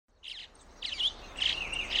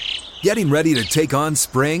Getting ready to take on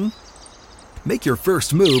spring? Make your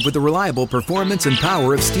first move with the reliable performance and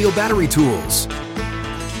power of Steel battery tools.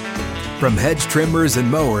 From hedge trimmers and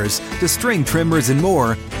mowers to string trimmers and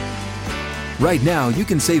more, right now you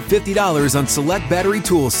can save $50 on select battery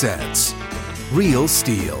tool sets. Real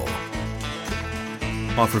Steel.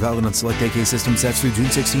 Offer valid on select AK system sets through June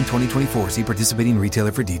 16, 2024. See participating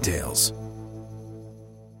retailer for details.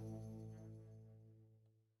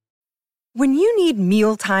 When you need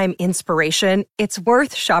mealtime inspiration, it's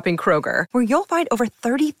worth shopping Kroger, where you'll find over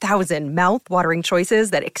 30,000 mouth-watering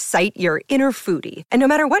choices that excite your inner foodie. And no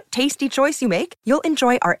matter what tasty choice you make, you'll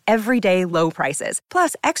enjoy our everyday low prices,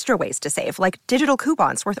 plus extra ways to save, like digital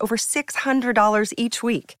coupons worth over $600 each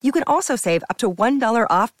week. You can also save up to $1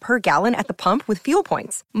 off per gallon at the pump with fuel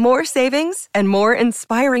points. More savings and more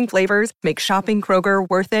inspiring flavors make shopping Kroger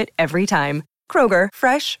worth it every time. Kroger,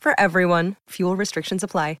 fresh for everyone. Fuel restrictions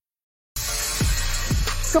apply.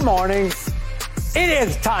 Good morning. It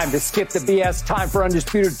is time to skip the BS, time for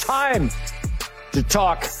Undisputed, time to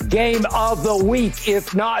talk game of the week,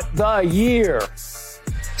 if not the year.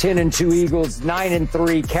 10-2 Eagles,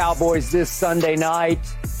 9-3 Cowboys this Sunday night.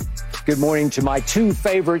 Good morning to my two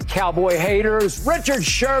favorite Cowboy haters, Richard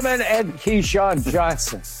Sherman and Keyshawn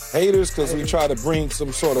Johnson. Haters because we try to bring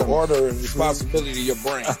some sort of order and responsibility to your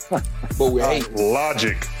brain, but we hate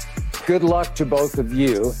logic. Good luck to both of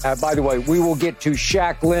you. By the way, we will get to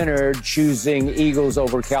Shaq Leonard choosing Eagles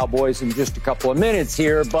over Cowboys in just a couple of minutes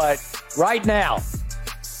here. But right now,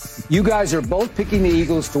 you guys are both picking the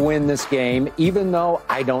Eagles to win this game, even though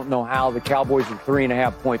I don't know how. The Cowboys are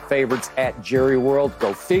 3.5-point favorites at Jerry World.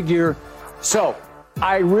 Go figure. So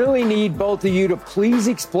I really need both of you to please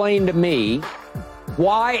explain to me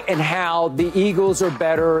why and how the Eagles are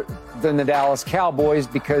better than the Dallas Cowboys,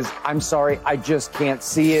 because I'm sorry, I just can't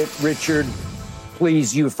see it. Richard,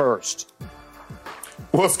 please, you first.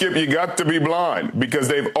 Well, Skip, you got to be blind because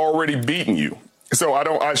they've already beaten you. So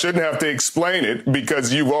I shouldn't have to explain it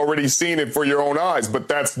because you've already seen it for your own eyes. But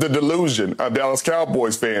that's the delusion of Dallas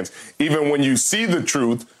Cowboys fans. Even when you see the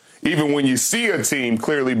truth, even when you see a team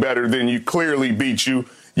clearly better than you, clearly beat you,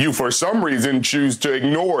 you for some reason choose to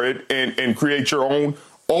ignore it and create your own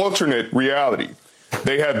alternate reality.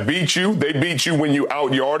 They have beat you. They beat you when you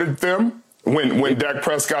out-yarded them, when Dak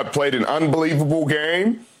Prescott played an unbelievable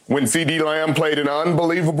game, when CeeDee Lamb played an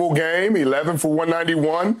unbelievable game, 11 for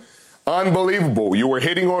 191. Unbelievable. You were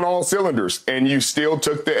hitting on all cylinders, and you still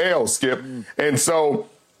took the L, Skip. And so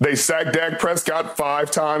they sacked Dak Prescott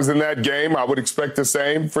 5 times in that game. I would expect the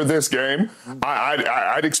same for this game.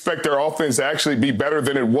 I'd expect their offense to actually be better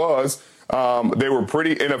than it was. They were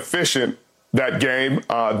pretty inefficient that game.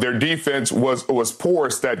 Their defense was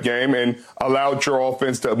porous that game and allowed your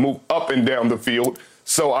offense to move up and down the field.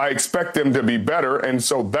 So I expect them to be better, and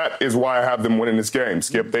so that is why I have them winning this game,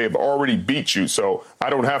 Skip. They have already beat you, so I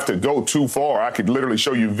don't have to go too far. I could literally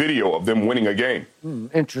show you video of them winning a game.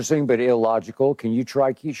 Interesting, but illogical. Can you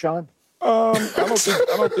try, Keyshawn? I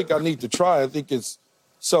don't think I need to try. I think it's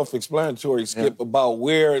self-explanatory, Skip, about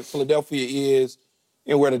where Philadelphia is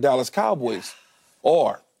and where the Dallas Cowboys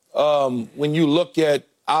are. When you look at,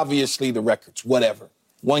 obviously, the records, whatever.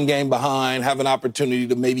 One game behind, have an opportunity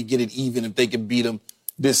to maybe get it even if they can beat them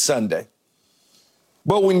this Sunday.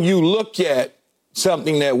 But when you look at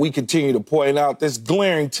something that we continue to point out that's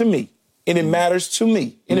glaring to me, and it matters to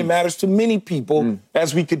me, and it matters to many people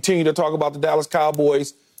as we continue to talk about the Dallas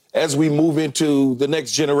Cowboys as we move into the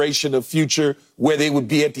next generation of future where they would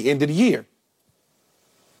be at the end of the year.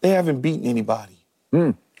 They haven't beaten anybody.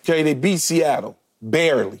 Okay, they beat Seattle,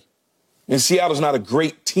 barely. And Seattle's not a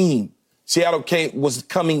great team. Seattle was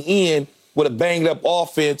coming in with a banged-up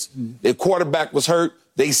offense. Their quarterback was hurt.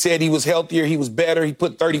 They said he was healthier. He was better. He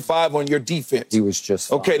put 35 on your defense. He was just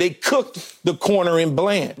fine. Okay, they cooked the corner in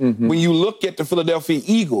Bland. When you look at the Philadelphia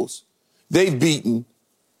Eagles, they've beaten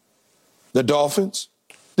the Dolphins,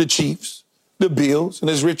 the Chiefs, the Bills, and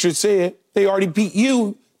as Richard said, they already beat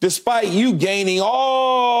you despite you gaining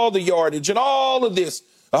all the yardage and all of this.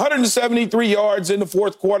 173 yards in the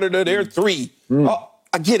fourth quarter to their 3.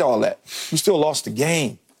 I get all that. You still lost the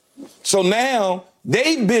game. So now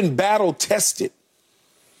they've been battle-tested.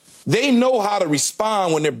 They know how to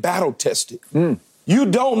respond when they're battle-tested. You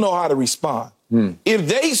don't know how to respond. If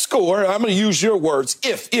they score, I'm going to use your words,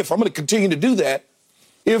 if I'm going to continue to do that,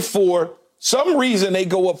 if for some reason they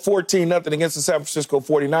go up 14-0 against the San Francisco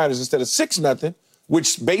 49ers instead of 6-0,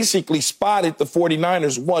 which basically spotted the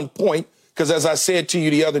 49ers 1 point, because as I said to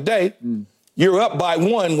you the other day, you're up by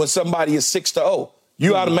 1 when somebody is 6-0.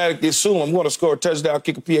 You automatically assume I'm going to score a touchdown,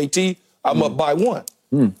 kick a PAT, I'm up by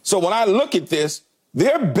 1. So when I look at this,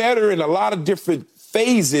 they're better in a lot of different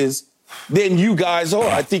phases than you guys are.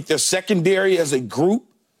 I think their secondary as a group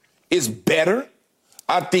is better.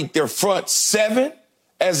 I think their front seven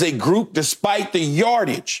as a group, despite the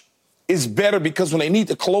yardage, is better because when they need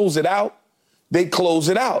to close it out, they close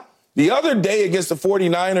it out. The other day against the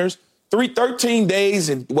 49ers, 13 days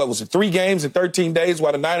and 3 games in 13 days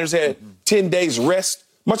while the Niners had 10 days rest,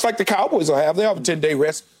 much like the Cowboys will have. They have a 10-day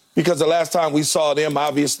rest because the last time we saw them,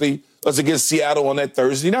 obviously, was against Seattle on that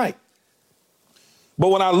Thursday night. But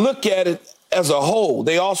when I look at it as a whole,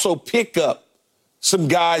 they also pick up some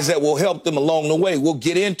guys that will help them along the way. We'll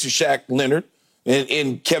get into Shaq Leonard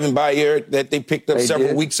and Kevin Byard that they picked up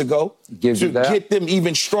several weeks ago to get them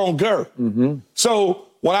even stronger. So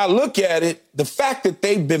when I look at it, the fact that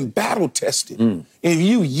they've been battle-tested, and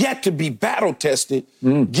you yet to be battle-tested,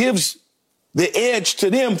 gives the edge to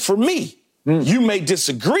them for me. You may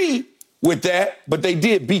disagree with that, but they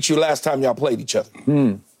did beat you last time y'all played each other.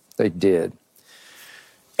 They did.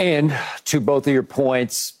 And to both of your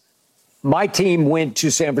points, my team went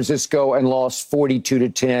to San Francisco and lost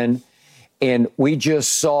 42-10, and we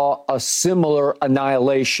just saw a similar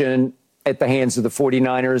annihilation at the hands of the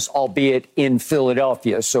 49ers, albeit in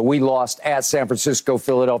Philadelphia. So we lost at San Francisco,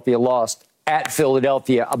 Philadelphia lost at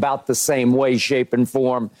Philadelphia, about the same way, shape, and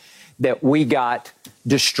form that we got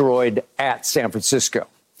destroyed at San Francisco.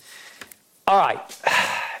 All right,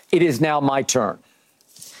 it is now my turn.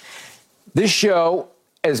 This show,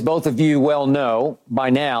 as both of you well know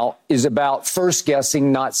by now, is about first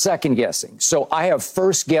guessing, not second guessing. So I have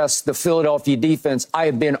first guessed the Philadelphia defense. I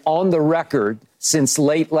have been on the record since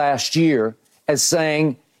late last year as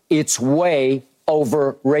saying it's way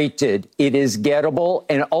overrated. It is gettable,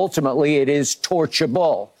 and ultimately it is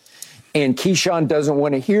torchable. And Keyshawn doesn't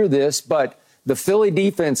want to hear this, but the Philly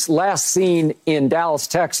defense, last seen in Dallas,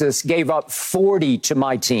 Texas, gave up 40 to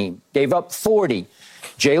my team. Gave up 40.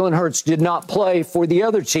 Jalen Hurts did not play for the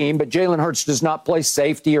other team, but Jalen Hurts does not play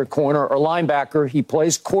safety or corner or linebacker. He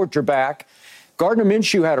plays quarterback. Gardner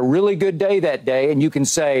Minshew had a really good day that day, and you can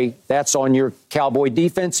say that's on your Cowboy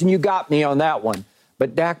defense, and you got me on that one.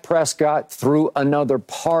 But Dak Prescott threw another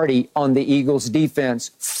party on the Eagles'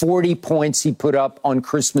 defense. 40 points he put up on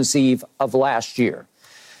Christmas Eve of last year.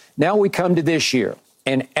 Now we come to this year,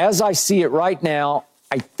 and as I see it right now,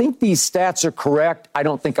 I think these stats are correct. I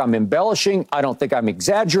don't think I'm embellishing. I don't think I'm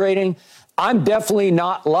exaggerating. I'm definitely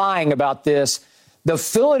not lying about this. The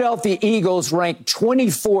Philadelphia Eagles ranked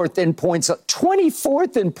 24th in points.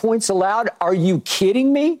 24th in points allowed? Are you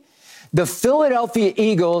kidding me? The Philadelphia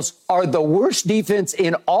Eagles are the worst defense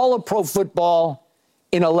in all of pro football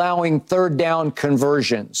in allowing third down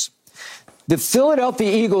conversions. The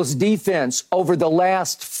Philadelphia Eagles defense over the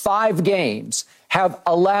last 5 games have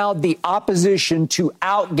allowed the opposition to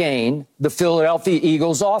outgain the Philadelphia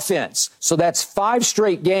Eagles offense. So that's 5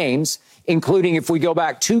 straight games, including if we go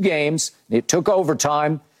back 2 games, it took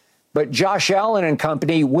overtime. But Josh Allen and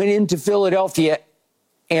company went into Philadelphia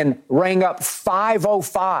and rang up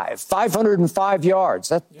 505 yards.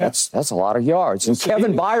 That's a lot of yards. And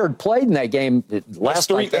Kevin Byard played in that game last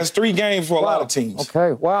night. That's 3 games for a lot of teams.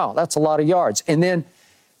 Okay, wow, that's a lot of yards. And then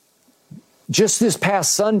just this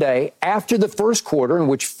past Sunday, after the first quarter, in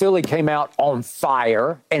which Philly came out on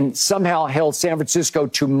fire and somehow held San Francisco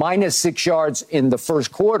to -6 yards in the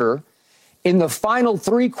first quarter, in the final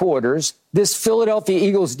 3 quarters, this Philadelphia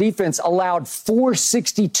Eagles defense allowed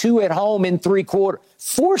 462 at home in 3 quarters.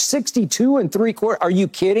 462 in 3 quarters? Are you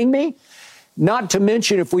kidding me? Not to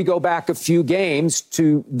mention, if we go back a few games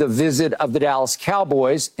to the visit of the Dallas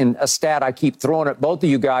Cowboys, and a stat I keep throwing at both of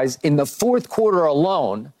you guys, in the 4th quarter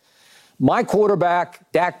alone, my quarterback,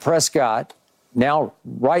 Dak Prescott, now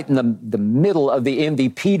right in the middle of the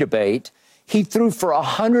MVP debate, he threw for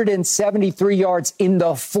 173 yards in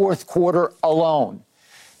the 4th quarter alone.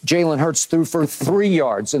 Jalen Hurts threw for 3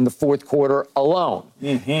 yards in the 4th quarter alone.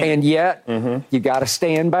 And yet, you got to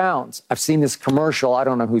stay in bounds. I've seen this commercial. I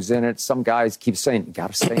don't know who's in it. Some guys keep saying, you got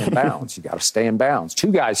to stay in bounds. You got to stay in bounds.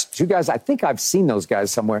 Two guys, I think I've seen those guys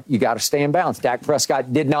somewhere. You got to stay in bounds. Dak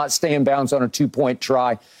Prescott did not stay in bounds on a 2-point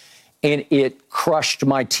try, and it crushed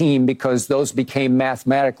my team because those became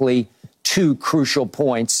mathematically 2 crucial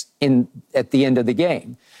points at the end of the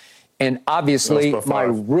game. And obviously, my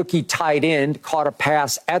rookie tight end caught a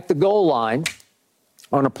pass at the goal line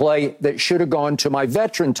on a play that should have gone to my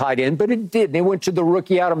veteran tight end, but it didn't. It went to the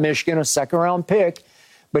rookie out of Michigan, a 2nd-round pick.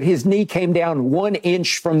 But his knee came down 1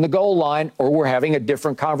 inch from the goal line, or we're having a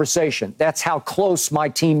different conversation. That's how close my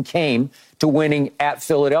team came to winning at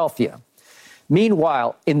Philadelphia.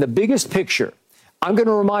 Meanwhile, in the biggest picture, I'm going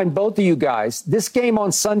to remind both of you guys, this game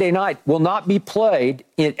on Sunday night will not be played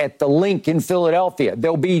at the Link in Philadelphia.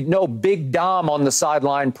 There'll be no Big Dom on the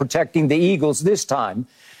sideline protecting the Eagles this time.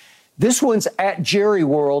 This one's at Jerry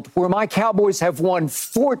World, where my Cowboys have won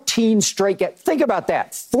 14 straight games. Think about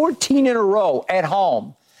that, 14 in a row at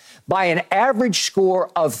home by an average score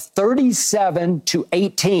of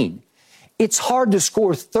 37-18. It's hard to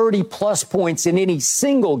score 30-plus points in any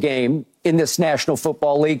single game in this National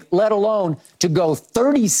Football League, let alone to go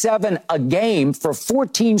 37 a game for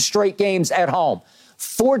 14 straight games at home.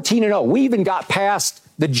 14-0. We even got past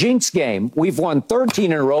the jinx game. We've won 13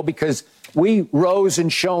 in a row because we rose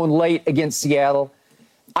and shone late against Seattle.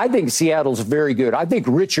 I think Seattle's very good. I think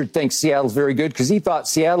Richard thinks Seattle's very good because he thought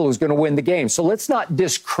Seattle was going to win the game. So let's not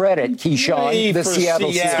discredit, Keyshawn, the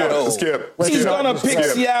Seattle. Skip. He's going to pick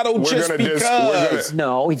Seattle just because.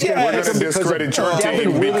 No, he's going to discredit your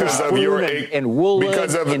team because of your and Woolen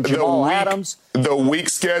and Jamal Adams. The weak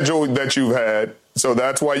schedule that you've had. So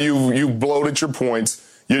that's why you bloated your points.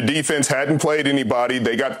 Your defense hadn't played anybody.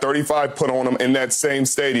 They got 35 put on them in that same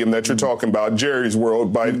stadium that you're talking about, Jerry's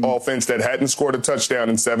World, by offense that hadn't scored a touchdown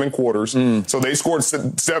in 7 quarters. So they scored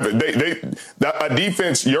 7. A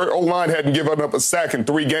defense, your O-line hadn't given up a sack in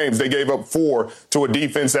 3 games. They gave up 4 to a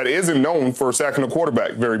defense that isn't known for sacking a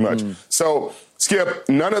quarterback very much. So, Skip,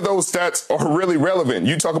 none of those stats are really relevant.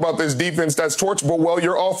 You talk about this defense that's torchable. Well,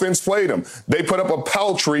 your offense played them. They put up a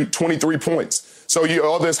paltry 23 points. So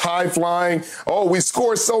all this high flying, we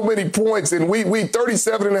scored so many points and we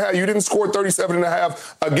 37.5. You didn't score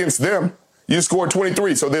 37.5 against them. You scored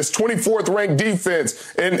 23. So this 24th ranked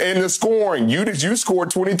defense and the scoring, you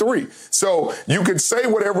scored 23. So you could say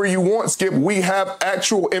whatever you want, Skip. We have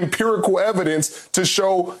actual empirical evidence to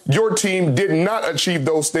show your team did not achieve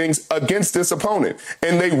those things against this opponent.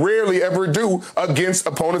 And they rarely ever do against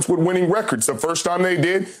opponents with winning records. The first time they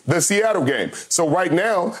did, the Seattle game. So right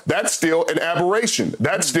now, that's still an aberration.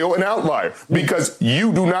 That's still an outlier because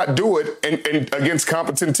you do not do it against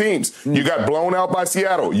competent teams. You got blown out by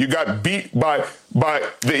Seattle. You got beat by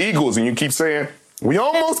the Eagles, and you keep saying, we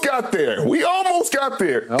almost got there. We almost got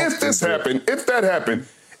there. If this happened, if that happened,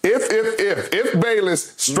 if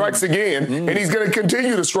Bayless strikes again, and he's going to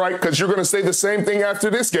continue to strike because you're going to say the same thing after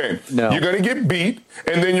this game. No. You're going to get beat,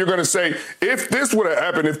 and then you're going to say, if this would have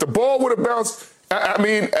happened, if the ball would have bounced,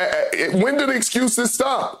 when did the excuses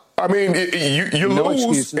stop? I mean, you lose,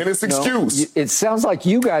 excuses. And it's excuse. It sounds like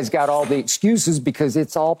you guys got all the excuses because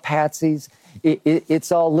it's all patsies.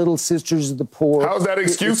 It's all little sisters of the poor. How's that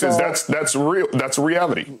excuses? That's real. That's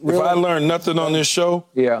reality. If I learn nothing on this show,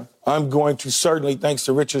 I'm going to certainly, thanks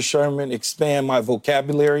to Richard Sherman, expand my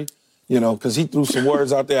vocabulary, because he threw some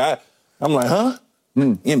words out there. I'm like, huh?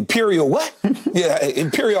 Imperial what?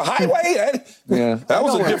 Imperial Highway? That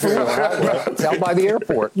was a different one. It's out by the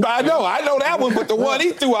airport. I know that one, but the one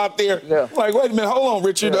he threw out there, like, wait a minute, hold on,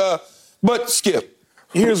 Richard. But, Skip,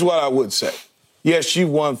 here's what I would say. Yes, you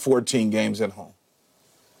won 14 games at home.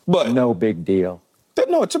 But no big deal.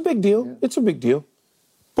 No, it's a big deal. Yeah. It's a big deal.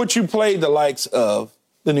 But you played the likes of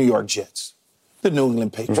the New York Jets, the New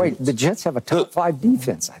England Patriots. Wait, the Jets have a top 5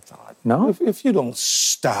 defense, I thought. No? If you don't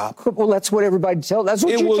stop. Well, that's what everybody tells. That's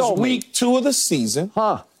what you told me. It was week 2 of the season.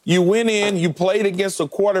 You went in, you played against a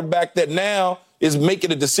quarterback that now is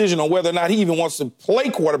making a decision on whether or not he even wants to play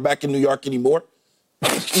quarterback in New York anymore.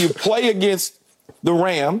 You play against the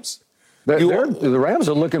Rams. The Rams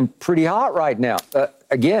are looking pretty hot right now.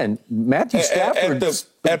 Again, Matthew Stafford's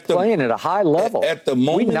playing at a high level. At the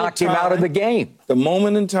moment, we knocked him out of the game. The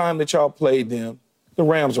moment in time that y'all played them, the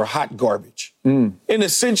Rams are hot garbage. And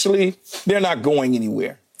essentially, they're not going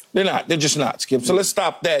anywhere. They're not. They're just not, Skip. So let's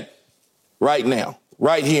stop that right now,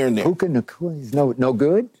 right here and there. Puka Nacua is no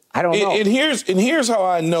good? I don't know. And here's how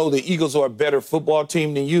I know the Eagles are a better football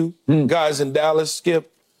team than you guys in Dallas, Skip.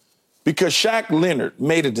 Because Shaq Leonard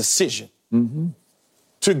made a decision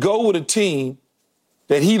to go with a team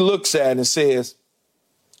that he looks at and says,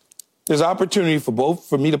 there's opportunity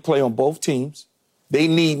for me to play on both teams. They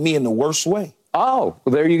need me in the worst way. Oh,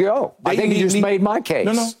 well, there you go. I think you just made my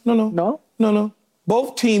case. No.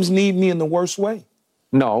 Both teams need me in the worst way.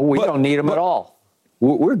 No, we don't need him at all.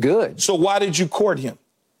 We're good. So why did you court him?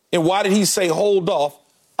 And why did he say, hold off?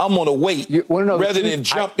 I'm going to wait rather than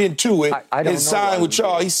jump into it and sign with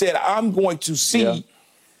y'all. He said, I'm going to see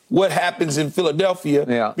what happens in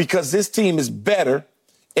Philadelphia because this team is better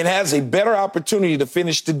and has a better opportunity to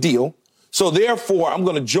finish the deal. So, therefore, I'm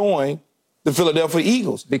going to join the Philadelphia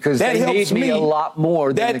Eagles. Because that helps me a lot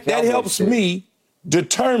more than the Cowboys. That helps me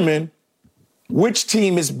determine which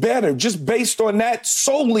team is better just based on that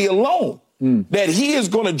solely alone, that he is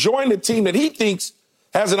going to join the team that he thinks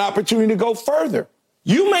has an opportunity to go further.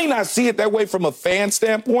 You may not see it that way from a fan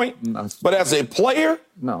standpoint, but as a player,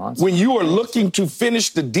 when you are looking to finish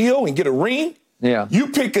the deal and get a ring, you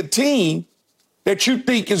pick a team that you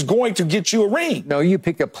think is going to get you a ring. No, you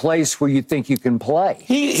pick a place where you think you can play.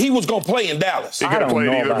 He was going to play in Dallas. He could have played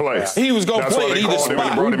either place. He was going to play at either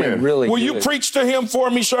spot. Will you preach to him for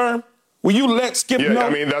me, Sherm? Will you let Skip know?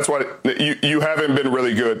 I mean, that's why you haven't been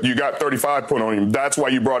really good. You got 35 put on him. That's why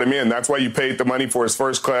you brought him in. That's why you paid the money for his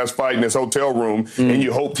first-class fight in his hotel room, and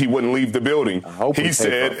you hoped he wouldn't leave the building. He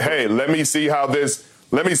said, hey, let me see how this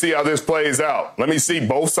plays out. Let me see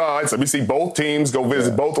both sides. Let me see both teams, go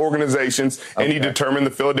visit both organizations, and he determined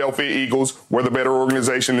the Philadelphia Eagles were the better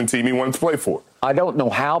organization and team he wanted to play for. I don't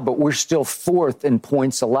know how, but we're still 4th in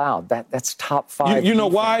points allowed. That's top 5. You know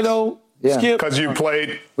why, though? Yeah. Skip? Because you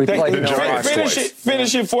played the Giants twice.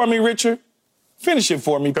 Finish it for me, Richard. Finish it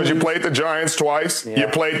for me, because you played the Giants twice. Yeah. You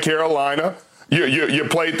played Carolina. You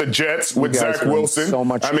played the Jets with Zach Wilson. So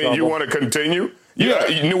much trouble. You want to continue? Yeah,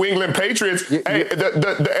 New England Patriots. Hey,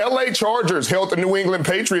 the L.A. Chargers held the New England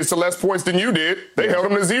Patriots to less points than you did. They held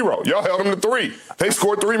them to 0. Y'all held them to 3. They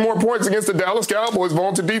scored 3 more points against the Dallas Cowboys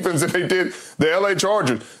vaunted defense than they did the L.A.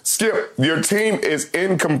 Chargers. Skip, your team is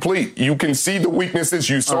incomplete. You can see the weaknesses.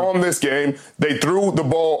 You saw in this game. They threw the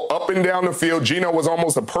ball up and down the field. Geno was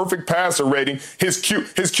almost a perfect passer rating. His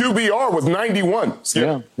QBR was 91.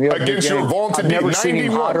 Skip, against your vaunted defense. I've never seen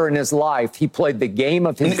him hotter in his life. He played the game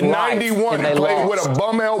of his life. 91. He played with a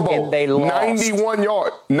bum elbow. And they lost. 91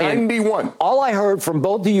 yards. 91. And all I heard from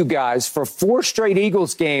both of you guys for 4 straight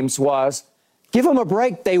Eagles games was, give them a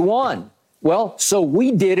break. They won. Well, so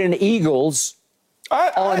we did an Eagles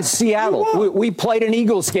on Seattle. We played an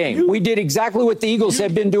Eagles game. We did exactly what the Eagles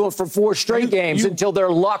had been doing for 4 straight games until their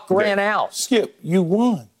luck ran out. Skip, you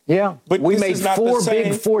won. Yeah, but we made 4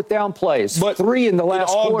 big 4th down plays, but 3 in the last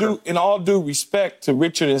quarter. In all due respect to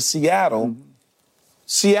Richard and Seattle,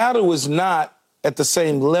 Seattle is not at the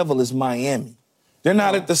same level as Miami. They're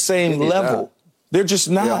not at the same level. They're just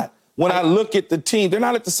not. Yeah. When I look at the team, they're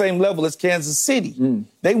not at the same level as Kansas City.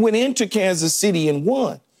 They went into Kansas City and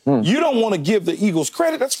won. You don't want to give the Eagles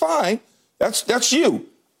credit. That's fine. That's you.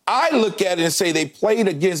 I look at it and say they played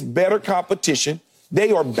against better competition.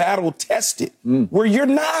 They are battle-tested, where you're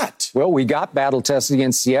not. Well, we got battle-tested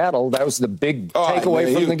against Seattle. That was the big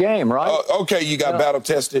takeaway from the game, right? Okay, you got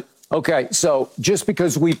battle-tested. Okay, so just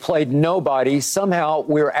because we played nobody, somehow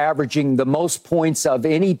we're averaging the most points of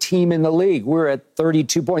any team in the league. We're at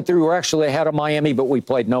 32.3. We're actually ahead of Miami, but we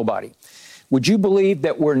played nobody. Would you believe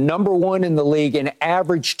that we're number 1 in the league in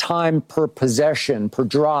average time per possession, per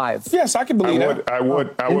drive? Yes, I can believe that. I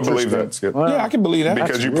would believe that, Skip. Well, yeah, I can believe that.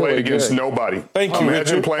 Because you played against nobody. Thank you,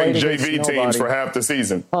 Imagine Richard. playing JV teams for half the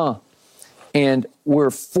season. And we're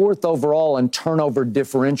 4th overall in turnover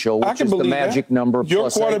differential, which is the magic number. Your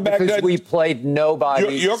quarterback because we played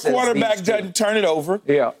nobody. Your quarterback doesn't turn it over.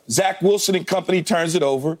 Yeah. Zach Wilson and company turns it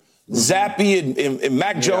over. Zappy and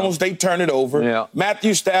Mac Jones, they turn it over. Yeah.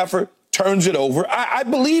 Matthew Stafford turns it over. I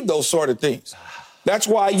believe those sort of things. That's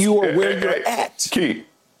why you are where you're at. Key.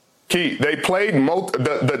 They played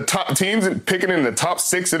the top teams picking in the top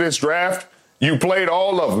 6 of this draft. You played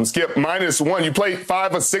all of them, Skip, -1. You played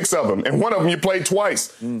 5 or 6 of them, and one of them you played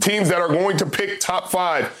twice. Teams that are going to pick top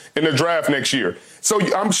 5 in the draft next year. So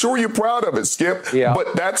I'm sure you're proud of it, Skip. Yeah.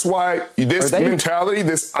 But that's why this mentality,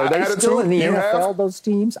 this attitude Are they still in the you NFL, have, those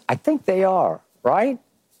teams? I think they are, right?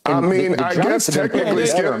 I mean, I guess technically,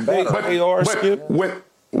 Skip. But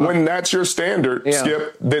when that's your standard,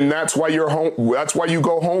 Skip, then that's why you're home. That's why you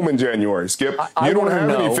go home in January, Skip. You don't have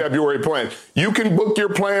any February plans. You can book your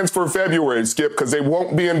plans for February, Skip, because they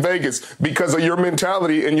won't be in Vegas because of your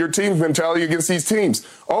mentality and your team's mentality against these teams.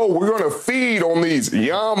 Oh, we're going to feed on these.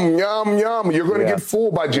 Yum, yum, yum. You're going to get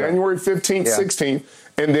full by January 15th, 16th.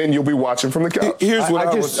 And then you'll be watching from the couch. Here's what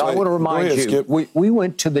I would say. I want to remind you, we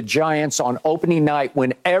went to the Giants on opening night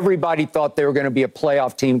when everybody thought they were going to be a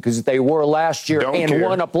playoff team because they were last year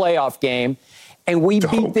won a playoff game. And we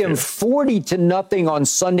beat them 40-0 on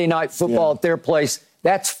Sunday Night Football at their place.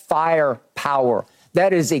 That's firepower.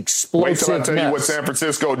 That is explosiveness. Wait till I tell you what San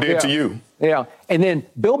Francisco did to you. Yeah. And then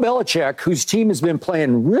Bill Belichick, whose team has been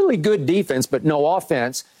playing really good defense but no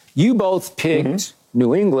offense, you both picked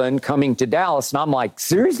New England coming to Dallas. And I'm like,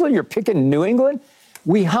 seriously, you're picking New England?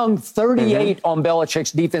 We hung 38 on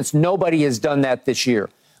Belichick's defense. Nobody has done that this year.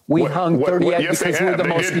 We hung 38 because we're the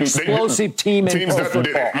most explosive team in pro football.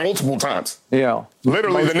 Did it multiple times. Yeah.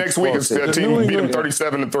 Literally the next week, a team beat them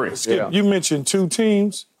 37-3. You mentioned 2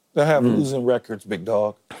 teams that have losing records, big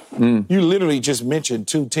dog. You literally just mentioned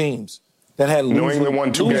 2 teams that had New England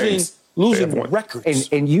won 2 games. Losing records.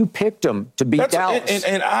 And you picked them to beat Dallas.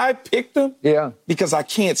 And I picked them because I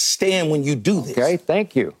can't stand when you do this. Okay,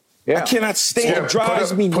 thank you. Yeah. I cannot stand it.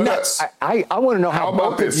 Drives me nuts. I want to know how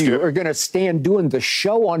both of you are going to stand doing the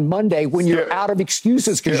show on Monday when you're out of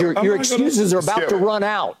excuses, because your excuses are about to run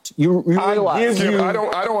out. You realize? I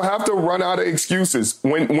don't have to run out of excuses.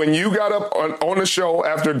 When you got up on the show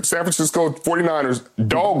after San Francisco 49ers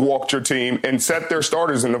dog walked your team and set their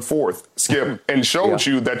starters in the fourth, Skip, and showed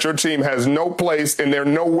you that your team has no place and they're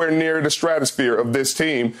nowhere near the stratosphere of this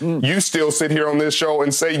team, you still sit here on this show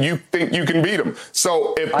and say you think you can beat them.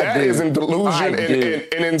 So if that isn't delusion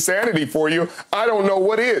and insanity for you, I don't know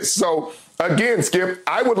what is. So again, Skip,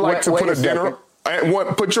 I would like to put a dinner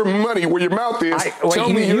and put your money where your mouth is. Tell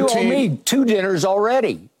me your team. You owe me 2 dinners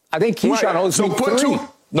already. I think Keyshawn owes me 3.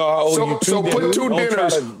 No, I owe you 2 So put 2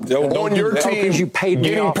 dinners on your team you paid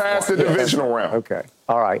getting past the divisional round. Okay.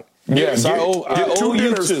 All right. Yes, I owe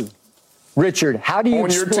you 2. Richard, how do you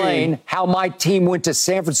explain how my team went to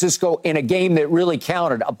San Francisco in a game that really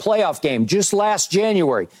counted, a playoff game just last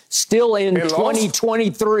January, still in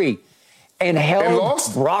 2023, and held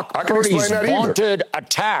Brock Purdy's vaunted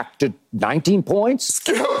attack to 19 points?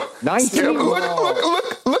 Skip, 19 Skip,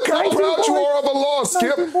 look how proud you are of a loss,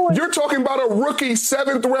 Skip. You're talking about a rookie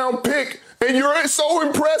 7th-round pick, and you're so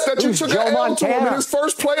impressed that you took an L to him in his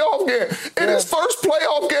first playoff game. In his first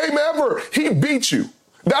playoff game ever, he beat you.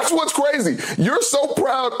 That's what's crazy. You're so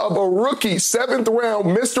proud of a rookie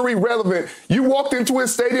 7th-round mystery relevant. You walked into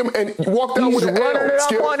his stadium and walked out with an L. Running it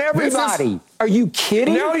up on everybody. Are you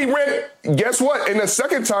kidding? Now he ran. Guess what? In the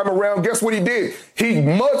second time around, guess what he did? He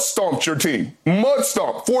mud stomped your team. Mud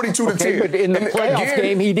stomped 42-10. But in the playoff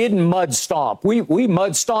game, he didn't mud stomp. We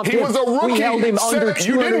mud stomped him. He was a rookie. We held him under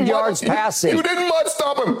 200 yards passing. You didn't mud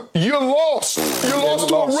stomp him. You lost. You lost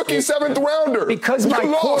to a rookie 7th-rounder. Because my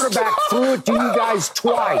quarterback threw it to you guys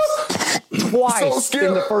twice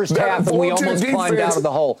in the first half, and we almost climbed out of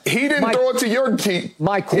the hole. He didn't throw it to your team.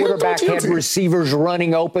 My quarterback had receivers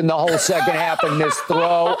running open the whole second half and missed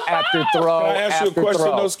throw after throw. Can I ask you a question,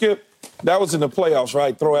 though, Skip? That was in the playoffs,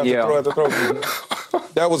 right? Throw after throw after throw.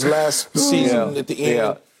 That was last season at the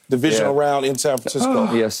end, divisional round in San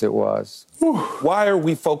Francisco. Yes, it was. Why are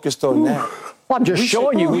we focused on that? Well, I'm just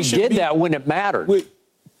showing you we did that when it mattered.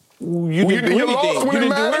 You didn't do anything. You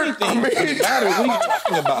didn't do anything. It mattered. What are you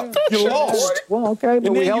talking about? You lost. Well, okay,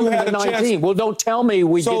 but we held them to 19. Well, don't tell me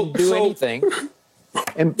we didn't do anything.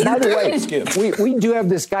 And by the way, we do have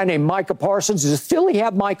this guy named Micah Parsons. Does Philly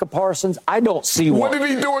have Micah Parsons? I don't see one. What did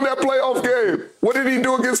he do in that playoff game? What did he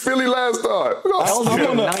do against Philly last time?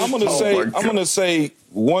 I'm gonna say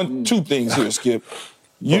 2 things here, Skip.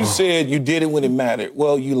 You said you did it when it mattered.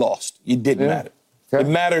 Well, you lost. It didn't matter. It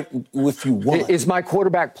mattered if you won. Is my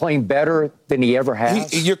quarterback playing better than he ever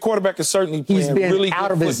has? Your quarterback is certainly playing really good football. He's been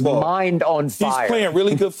out of his mind on fire. He's playing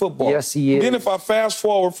really good football. Yes, he is. Then if I fast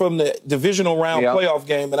forward from the divisional round playoff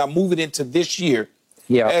game and I move it into this year,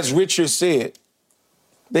 as Richard said,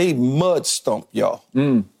 they mud stomped y'all.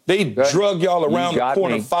 They drug y'all around the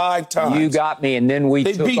corner 5 times. You got me, and then we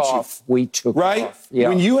took off. We took off. Yeah.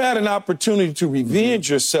 When you had an opportunity to revenge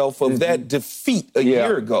yourself of that defeat a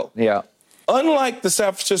year ago. Unlike the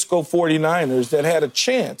San Francisco 49ers that had a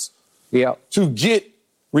chance to get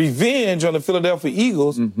revenge on the Philadelphia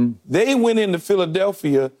Eagles, they went into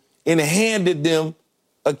Philadelphia and handed them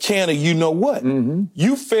a can of you-know-what.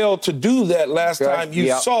 You failed to do that last time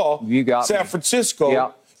you saw San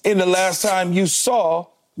Francisco and the last time you saw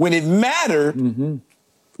when it mattered,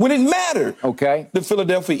 the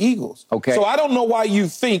Philadelphia Eagles. So I don't know why you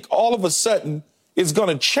think all of a sudden it's going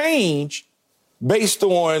to change based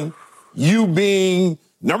on you being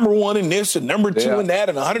number 1 in this and number 2 in that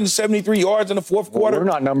and 173 yards in the fourth quarter. We're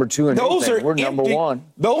not number 2 in anything. We're number 1.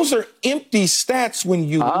 Those are empty stats when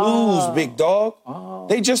you lose, big dog.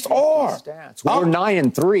 They just are. Stats. We're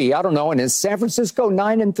 9-3. I don't know. And is San Francisco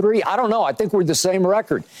 9-3? I don't know. I think we're the same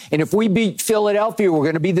record. And if we beat Philadelphia, we're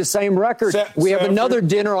going to be the same record. We have another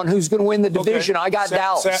dinner on who's going to win the division. I got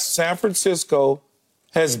Dallas. San Francisco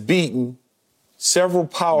has beaten several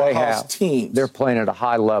powerhouse teams. They're playing at a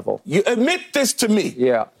high level. You admit this to me.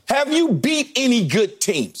 Have you beat any good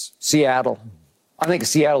teams? Seattle. I think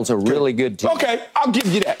Seattle's a really good team. Okay, I'll give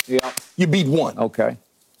you that. You beat 1. Okay.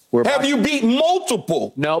 Have you beat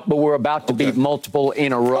multiple? No, but we're about to beat multiple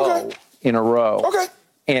in a row. Okay.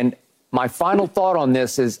 And my final thought on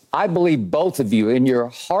this is I believe both of you in your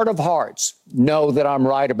heart of hearts know that I'm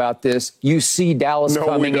right about this. You see Dallas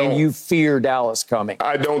coming and you fear Dallas coming.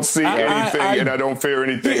 I don't see anything and I don't fear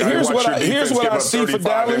anything. Here's what I see for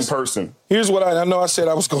Dallas. In person. Here's what I know I said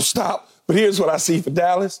I was going to stop, but here's what I see for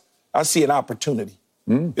Dallas. I see an opportunity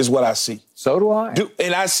is what I see. So do I.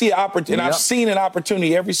 And I see opportunity. And I've seen an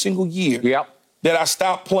opportunity every single year that I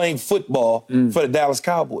stopped playing football for the Dallas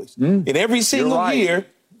Cowboys. And every single year,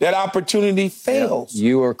 that opportunity fails. Yeah,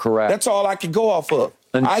 you are correct. That's all I can go off of.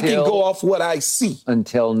 I can go off what I see.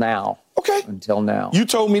 Until now. Okay. Until now. You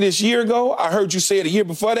told me this year ago. I heard you say it a year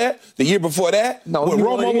before that. The year before that. No, when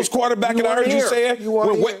Romo was quarterback, and I heard you say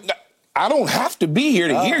it. I don't have to be here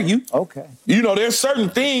to hear you. Okay. You know, there's certain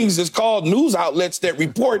things that's called news outlets that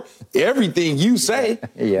report everything you say.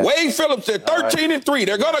 Yeah. Wade Phillips said 13-3.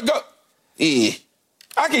 They're going to go. Yeah.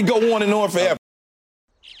 I can go on and on forever.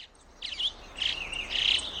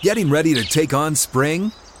 Getting ready to take on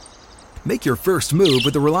spring? Make your first move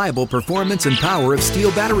with the reliable performance and power of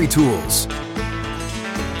Steel battery tools.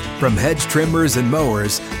 From hedge trimmers and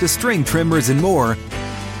mowers to string trimmers and more,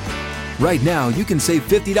 right now you can save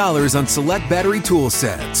 $50 on select battery tool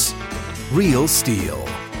sets. Real Steel.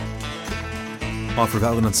 Offer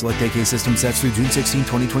valid on select AK system sets through June 16,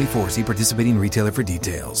 2024. See participating retailer for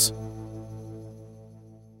details.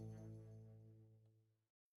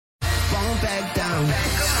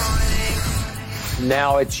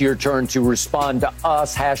 Now it's your turn to respond to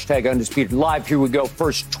us. Hashtag Undisputed Live. Here we go.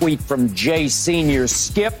 First tweet from Jay Sr.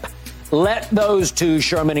 Skip. Let those two,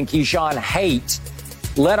 Sherman and Keyshawn, hate.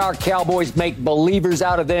 Let our Cowboys make believers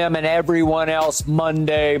out of them and everyone else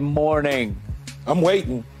Monday morning. I'm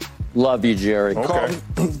waiting. Love you, Jerry. Okay.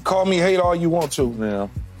 Call me hate all you want to. Yeah.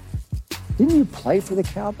 Didn't you play for the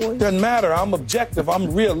Cowboys? Doesn't matter. I'm objective.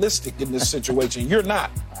 I'm realistic in this situation. You're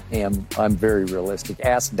not. I'm very realistic.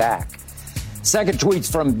 Ask Dak. Second tweet's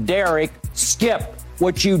from Derek. Skip,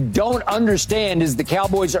 what you don't understand is the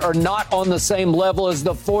Cowboys are not on the same level as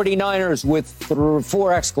the 49ers with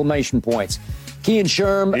 4 exclamation points. Key and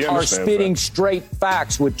Sherm are spitting straight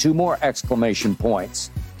facts with 2 more exclamation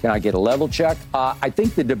points. Can I get a level check? I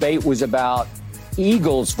think the debate was about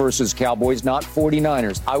Eagles versus Cowboys, not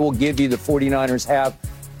 49ers. I will give you the 49ers have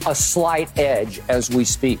a slight edge as we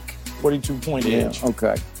speak. 42-point edge.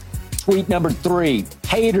 Okay. Tweet number 3.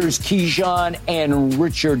 Haters Keyshawn and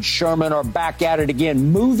Richard Sherman are back at it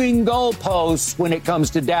again. Moving goalposts when it comes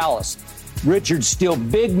to Dallas. Richard's still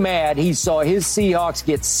big mad. He saw his Seahawks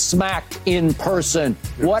get smacked in person.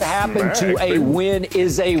 What happened to a win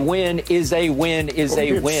is a win is a win is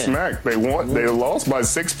a win. Smacked. They lost by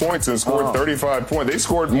 6 points and scored 35 points. They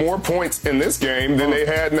scored more points in this game than they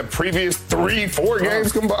had in the previous 3-4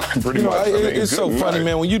 games combined. Pretty much. It's so funny,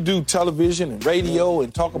 man. When you do television and radio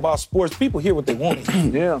and talk about sports, people hear what they want.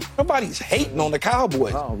 Yeah. Nobody's hating on the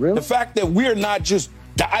Cowboys. Oh, really? The fact that we're not just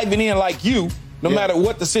diving in like you. No matter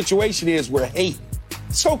what the situation is, we're hate.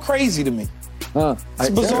 It's so crazy to me. It's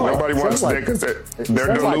bizarre. Nobody wants that because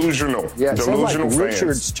they're delusional. Delusional like fans.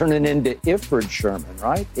 Richard's turning into Iford Sherman,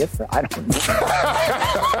 right? I don't know.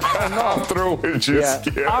 I'm through with you. Yeah.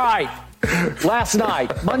 All right. Last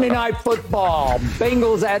night, Monday Night Football,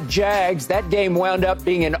 Bengals at Jags. That game wound up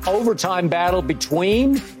being an overtime battle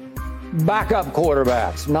between backup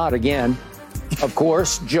quarterbacks. Not again. Of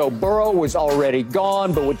course, Joe Burrow was already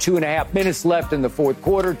gone, but with 2.5 minutes left in the fourth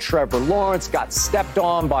quarter, Trevor Lawrence got stepped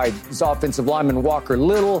on by his offensive lineman Walker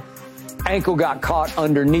Little. Ankle got caught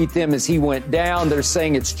underneath him as he went down. They're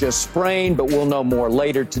saying it's just sprained, but we'll know more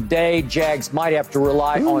later today. Jags might have to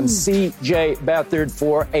rely on C.J. Beathard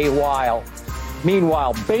for a while.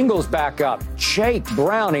 Meanwhile, Bengals back up. Jake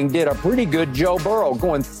Browning did a pretty good Joe Burrow,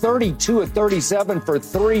 going 32 of 37 for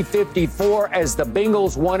 354 as the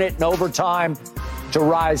Bengals won it in overtime to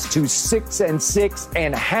rise to 6-6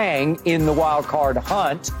 and hang in the wild card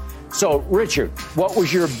hunt. So, Richard, what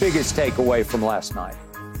was your biggest takeaway from last night?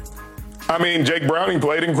 I mean, Jake Browning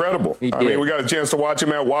played incredible. I mean, we got a chance to watch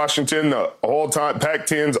him at Washington, the all-time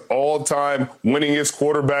Pac-10's all-time winningest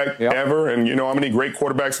quarterback ever. And you know how many great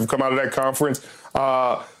quarterbacks have come out of that conference.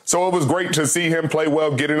 So it was great to see him play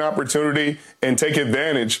well, get an opportunity, and take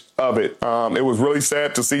advantage of it. It was really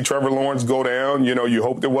sad to see Trevor Lawrence go down. You know, you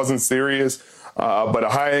hoped it wasn't serious. But a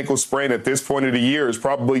high ankle sprain at this point of the year is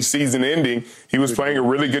probably season ending. He was playing a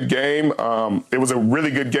really good game. It was a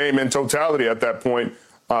really good game in totality at that point.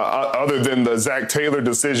 Other than the Zach Taylor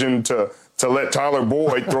decision to let Tyler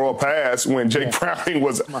Boyd throw a pass when Jake Browning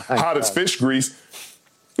was hot as fish grease.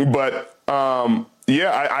 But,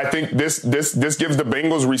 I think this gives the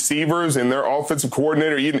Bengals receivers and their offensive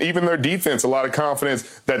coordinator, even their defense, a lot of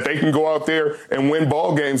confidence that they can go out there and win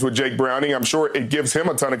ball games with Jake Browning. I'm sure it gives him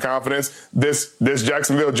a ton of confidence. This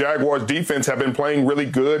Jacksonville Jaguars defense have been playing really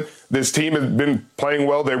good. This team has been playing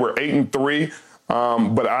well. They were 8-3.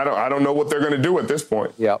 But I don't know what they're going to do at this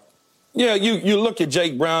point. Yep. Yeah, you look at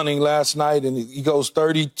Jake Browning last night, and he goes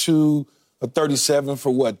 32 or 37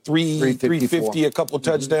 for what, 350, a couple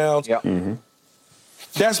touchdowns. Yep. Mm-hmm.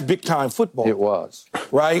 That's big-time football. It was.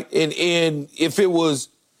 Right? And if it was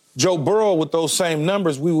Joe Burrow with those same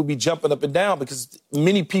numbers, we would be jumping up and down because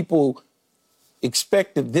many people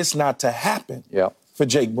expected this not to happen for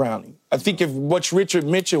Jake Browning. I think if what Richard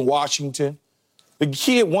mentioned, Washington, the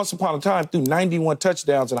kid once upon a time threw 91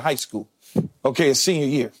 touchdowns in high school. Okay, his senior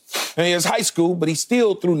year. And he was high school, but he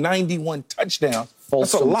still threw 91 touchdowns.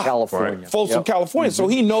 That's a lot. California. Folsom, California. So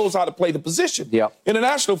he knows how to play the position. In the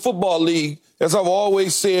National Football League, as I've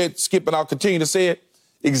always said, Skip, and I'll continue to say it,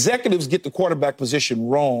 executives get the quarterback position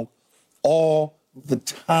wrong all the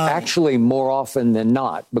time. Actually, more often than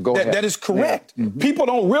not. But go ahead. That is correct. People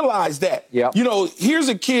don't realize that. You know, here's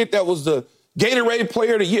a kid that was the Gatorade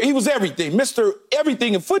Player of the Year. He was everything, Mr.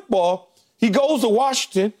 Everything in football. He goes to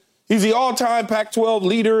Washington. He's the all-time Pac-12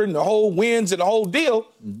 leader and the whole wins and the whole deal,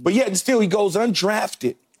 but yet and still he goes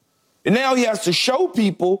undrafted. And now he has to show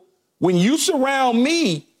people, when you surround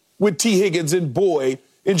me with T. Higgins and Boyd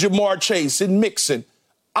and Jamar Chase and Mixon,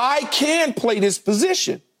 I can play this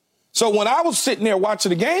position. So when I was sitting there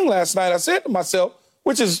watching the game last night, I said to myself,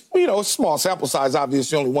 which is, you know, a small sample size,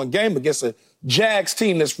 obviously only one game against a Jags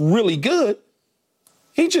team that's really good,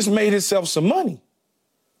 he just made himself some money.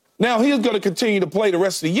 Now, he's going to continue to play the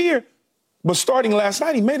rest of the year, but starting last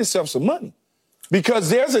night, he made himself some money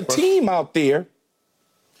because there's a team out there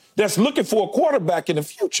that's looking for a quarterback in the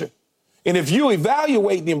future. And if you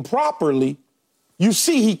evaluate him properly, you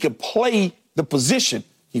see he could play the position.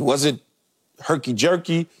 He wasn't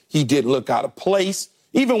herky-jerky. He didn't look out of place.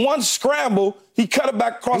 Even one scramble, he cut it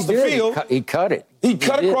back across the field. He cut it. He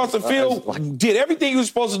cut across the field, did everything he was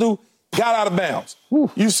supposed to do, got out of bounds.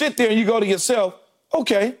 You sit there and you go to yourself,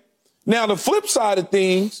 okay. Now, the flip side of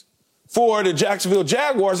things, for the Jacksonville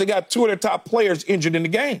Jaguars, they got two of their top players injured in the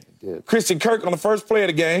game. Christian Kirk on the first play of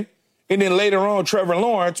the game, and then later on, Trevor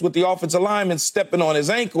Lawrence with the offensive lineman stepping on his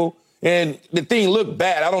ankle, and the thing looked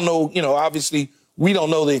bad. I don't know, you know, obviously we don't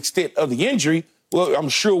know the extent of the injury. Well, I'm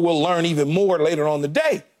sure we'll learn even more later on the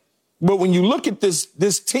day. But when you look at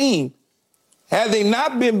this team, had they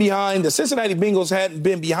not been behind, the Cincinnati Bengals hadn't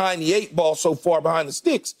been behind the 8 ball so far behind the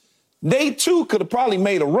sticks, they, too, could have probably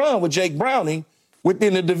made a run with Jake Browning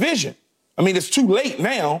within the division. I mean, it's too late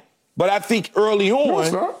now, but I think early on. No,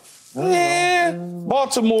 it's not.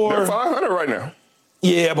 Baltimore. They're 500 right now.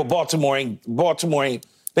 Yeah, but Baltimore ain't.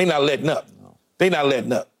 They not letting up. They not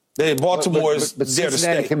letting up. Baltimore is there to stay.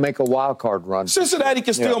 Cincinnati can make a wild card run. Cincinnati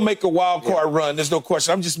can still make a wild card run. There's no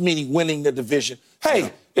question. I'm just meaning winning the division.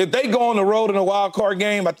 Hey, if they go on the road in a wild card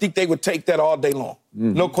game, I think they would take that all day long.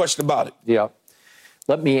 No question about it.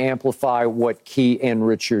 Let me amplify what Key and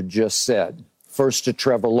Richard just said. First to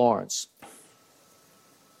Trevor Lawrence.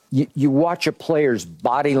 You watch a player's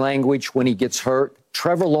body language when he gets hurt.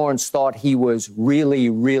 Trevor Lawrence thought he was really,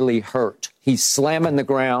 really hurt. He's slamming the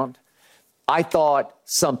ground. I thought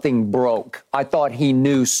something broke. I thought he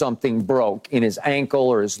knew something broke in his ankle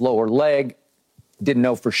or his lower leg. Didn't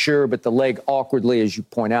know for sure, but the leg awkwardly, as you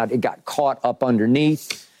point out, it got caught up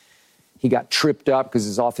underneath. He got tripped up because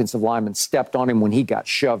his offensive lineman stepped on him when he got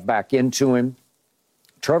shoved back into him.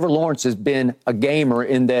 Trevor Lawrence has been a gamer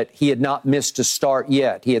in that he had not missed a start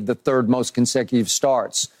yet. He had the third most consecutive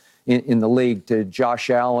starts in the league to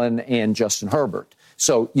Josh Allen and Justin Herbert.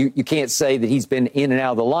 So you can't say that he's been in and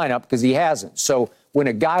out of the lineup because he hasn't. So when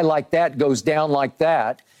a guy like that goes down like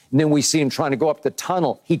that, and then we see him trying to go up the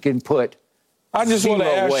tunnel, he can put I just want to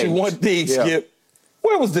ask you one thing, Skip.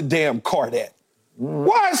 Where was the damn cart at?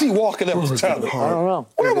 Why is he walking up the tunnel? I don't know.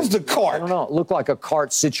 Where was the cart? I don't know. It looked like a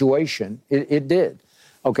cart situation. It did.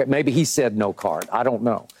 Okay, maybe he said no cart. I don't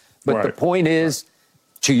know. But the point is,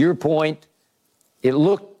 to your point, it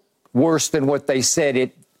looked worse than what they said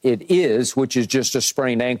it is, which is just a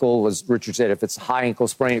sprained ankle. As Richard said, if it's a high ankle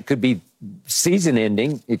sprain, it could be season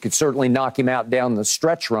ending. It could certainly knock him out down the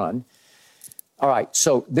stretch run. All right,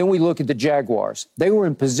 so then we look at the Jaguars. They were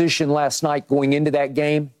in position last night going into that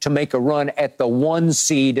game to make a run at the 1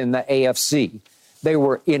 seed in the AFC. They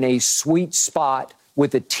were in a sweet spot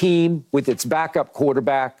with a team with its backup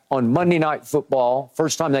quarterback on Monday Night Football.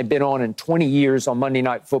 First time they've been on in 20 years on Monday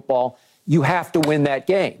Night Football. You have to win that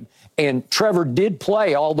game. And Trevor did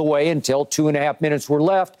play all the way until 2.5 minutes were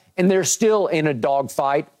left, and they're still in a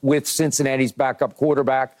dogfight with Cincinnati's backup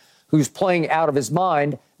quarterback who's playing out of his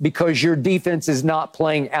mind because your defense is not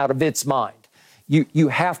playing out of its mind. You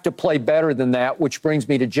have to play better than that, which brings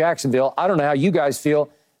me to Jacksonville. I don't know how you guys feel.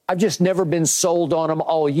 I've just never been sold on them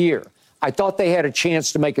all year. I thought they had a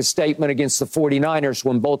chance to make a statement against the 49ers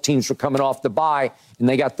when both teams were coming off the bye, and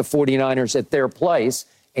they got the 49ers at their place.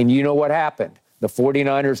 And you know what happened? The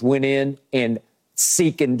 49ers went in and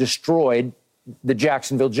seek and destroyed the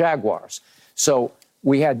Jacksonville Jaguars. So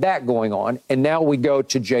we had that going on, and now we go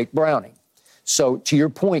to Jake Browning. So to your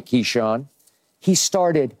point, Keyshawn, He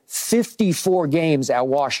started 54 games at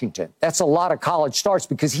Washington. That's a lot of college starts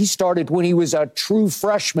because he started when he was a true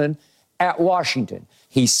freshman at Washington.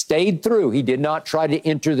 He stayed through. He did not try to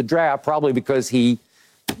enter the draft, probably because he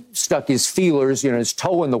stuck his feelers, his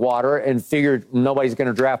toe in the water and figured nobody's going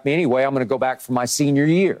to draft me anyway. I'm going to go back for my senior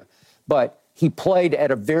year. But he played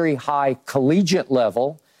at a very high collegiate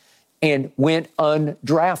level and went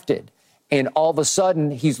undrafted. And all of a sudden,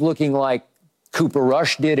 he's looking like Cooper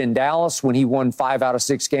Rush did in Dallas when he won 5 out of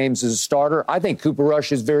 6 games as a starter. I think Cooper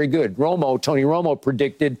Rush is very good. Tony Romo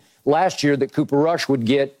predicted last year that Cooper Rush would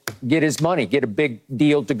get his money, get a big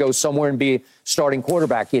deal to go somewhere and be a starting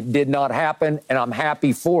quarterback. It did not happen, and I'm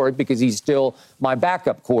happy for it because he's still my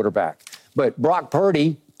backup quarterback. But Brock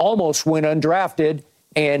Purdy almost went undrafted,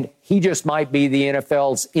 and he just might be the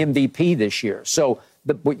NFL's MVP this year. So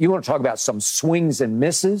you want to talk about some swings and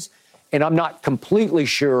misses, and I'm not completely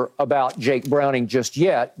sure about Jake Browning just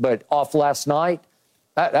yet, but off last night,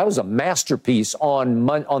 that was a masterpiece on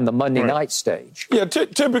the Monday night stage. Yeah,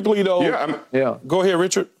 typically, though. Yeah. Go ahead,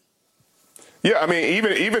 Richard. Yeah, I mean,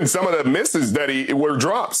 even some of the misses that were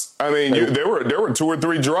drops. I mean, there were 2 or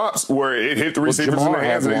 3 drops where it hit the receivers in the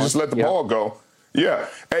hands and they just let the ball go. Yeah,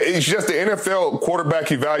 it's just the NFL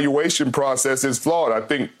quarterback evaluation process is flawed. I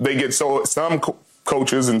think they get some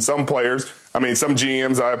coaches and some players, some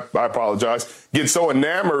GMs, I apologize, get so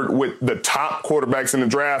enamored with the top quarterbacks in the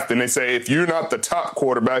draft, and they say if you're not the top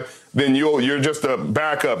quarterback, then you're just a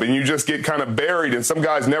backup, and you just get kind of buried. And some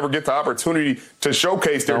guys never get the opportunity to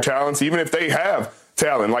showcase their talents, even if they have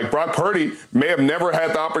talent. Like Brock Purdy may have never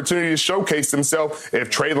had the opportunity to showcase himself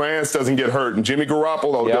if Trey Lance doesn't get hurt and Jimmy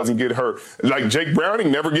Garoppolo doesn't get hurt. Like Jake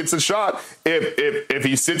Browning never gets a shot if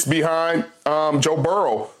he sits behind Joe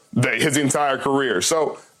Burrow his entire career.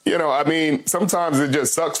 So, sometimes it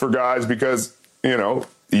just sucks for guys because,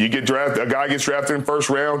 you get drafted, a guy gets drafted in first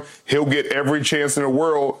round, he'll get every chance in the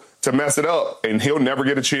world to mess it up, and he'll never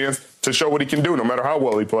get a chance to show what he can do, no matter how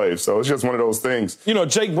well he plays. So it's just one of those things.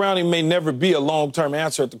 Jake Browning may never be a long-term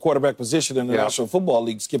answer at the quarterback position in the National Football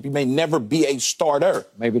League, Skip. He may never be a starter.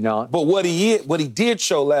 Maybe not. But what he did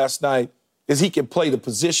show last night is he can play the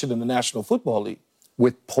position in the National Football League.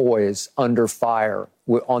 With poise, under fire,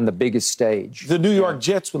 on the biggest stage. The New York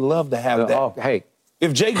Jets would love to have that.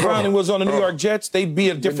 If Jake Browning was on the New York Jets, they'd be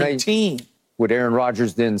a different team. Would Aaron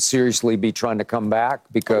Rodgers then seriously be trying to come back?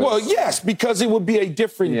 Well, yes, because it would be a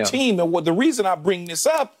different team. And the reason I bring this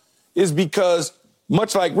up is because,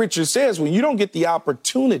 much like Richard says, when you don't get the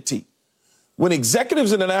opportunity, when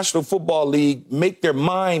executives in the National Football League make their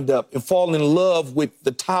mind up and fall in love with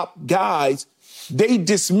the top guys, they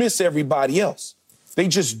dismiss everybody else. They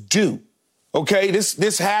just do. Okay,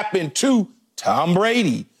 this happened to Tom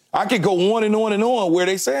Brady. I could go on and on and on where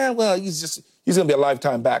they say, well, he's going to be a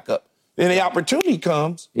lifetime backup. Then the opportunity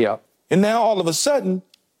comes. Yeah. And now all of a sudden,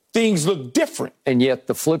 things look different. And yet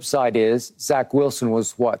the flip side is Zach Wilson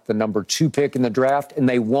was the number 2 pick in the draft, and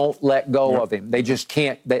they won't let go of him. They just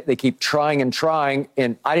can't. They keep trying and trying.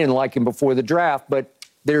 And I didn't like him before the draft, but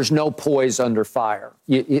there's no poise under fire.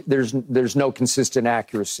 There's no consistent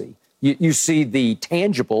accuracy. You see the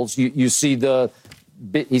tangibles. You see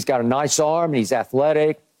he's got a nice arm, and he's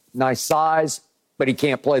athletic, nice size, but he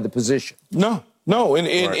can't play the position. No.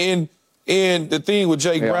 And the thing with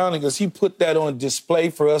Jake Browning is he put that on display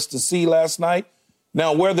for us to see last night.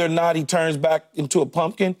 Now, whether or not he turns back into a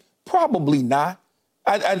pumpkin, probably not.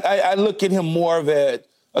 I look at him more of a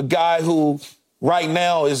guy who right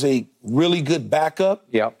now is a really good backup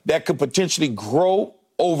that could potentially grow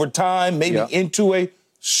over time, maybe into a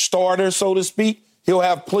starter, so to speak. He'll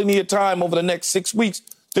have plenty of time over the next 6 weeks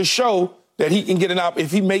to show that he can get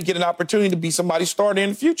if he may get an opportunity to be somebody's starter in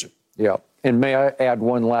the future. Yeah. And may I add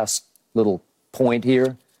one last little point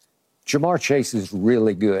here? Jamar Chase is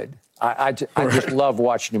really good. I just love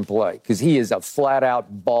watching him play because he is a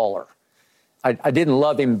flat-out baller. I didn't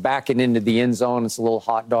love him backing into the end zone. It's a little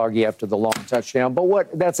hot doggy after the long touchdown.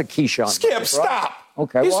 But that's a Keyshawn. Skip, right? stop.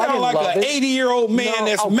 Okay. You sound like an 80-year-old man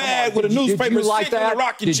that's mad with a newspaper sitting in a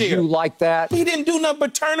rocking chair. Did you like that? He didn't do nothing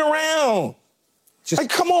but turn around.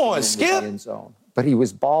 Come on, Skip. But he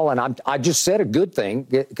was balling. I just said a good thing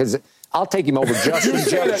because I'll take him over Justin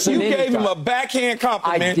Jefferson. You gave him a backhand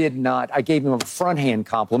compliment. I did not. I gave him a fronthand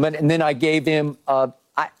compliment, and then I gave him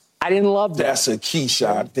I didn't love that. That's a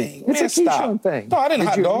Keyshawn thing. It's a Keyshawn thing. No, I didn't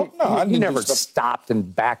hot dog. No, I didn't. You never stopped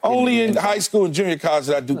and backed. Only in high school and junior college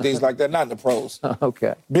did I do things like that, not in the pros.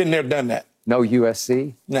 Okay. Been there, done that. No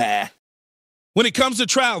USC? Nah. When it comes to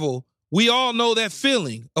travel, we all know that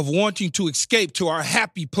feeling of wanting to escape to our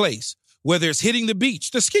happy place, whether it's hitting the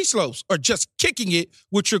beach, the ski slopes, or just kicking it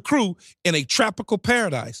with your crew in a tropical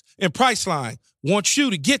paradise. And Priceline wants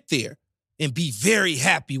you to get there. and be very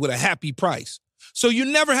happy with a happy price. So you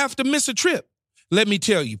never have to miss a trip. Let me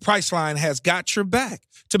tell you, Priceline has got your back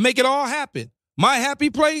to make it all happen. My happy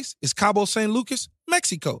place is Cabo San Lucas,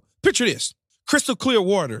 Mexico. Picture this: crystal clear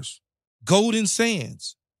waters, golden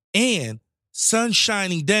sands, and sun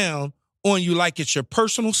shining down on you like it's your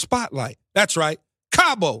personal spotlight. That's right.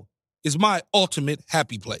 Cabo is my ultimate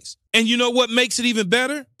happy place. And you know what makes it even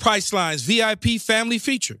better? Priceline's VIP family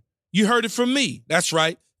feature. You heard it from me. That's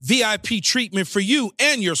right. VIP treatment for you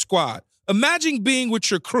and your squad. Imagine being with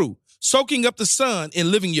your crew, soaking up the sun and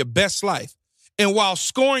living your best life. And while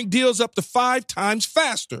scoring deals up to 5 times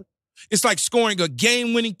faster, it's like scoring a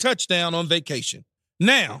game-winning touchdown on vacation.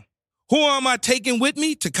 Now, who am I taking with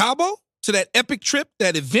me to Cabo? To that epic trip,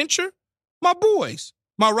 that adventure? My boys,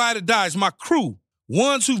 my ride or dies, my crew.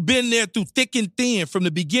 Ones who've been there through thick and thin from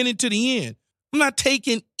the beginning to the end. I'm not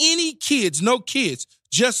taking any kids, no kids,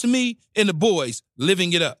 just me and the boys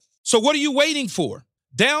living it up. So what are you waiting for?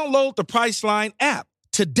 Download the Priceline app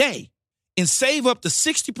today and save up to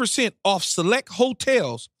 60% off select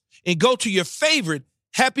hotels and go to your favorite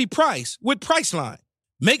happy price with Priceline.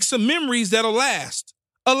 Make some memories that'll last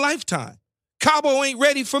a lifetime. Cabo ain't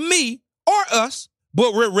ready for me or us,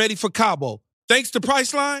 but we're ready for Cabo. Thanks to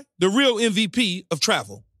Priceline, the real MVP of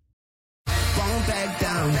travel.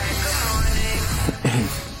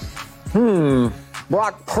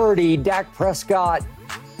 Brock Purdy, Dak Prescott,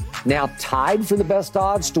 now tied for the best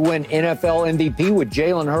odds to win NFL MVP with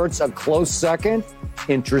Jalen Hurts a close second.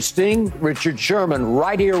 Interesting. Richard Sherman,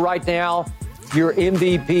 right here, right now. Your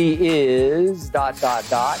MVP is ...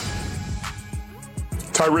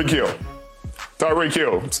 Tyreek Hill. Tyreek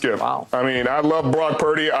Hill, Skip. Wow. I mean, I love Brock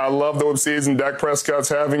Purdy. I love the season Dak Prescott's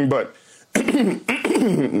having, but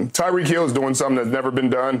Tyreek Hill is doing something that's never been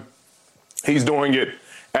done. He's doing it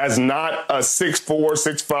as not a 6'4",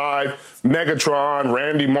 6'5", Megatron,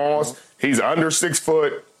 Randy Moss. He's under 6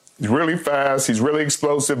 foot. He's really fast. He's really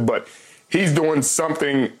explosive, but he's doing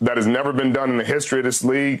something that has never been done in the history of this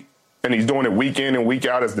league, and he's doing it week in and week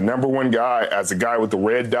out as the number one guy, as the guy with the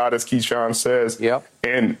red dot, as Keyshawn says. Yep.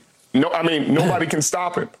 And nobody can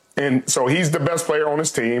stop him. And so he's the best player on his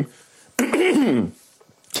team.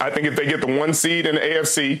 I think if they get the 1 seed in the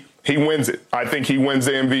AFC, he wins it. I think he wins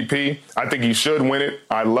the MVP. I think he should win it.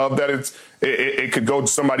 I love that it could go to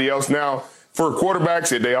somebody else. Now, for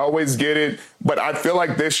quarterbacks, they always get it. But I feel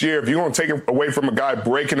like this year, if you're going to take it away from a guy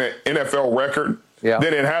breaking an NFL record,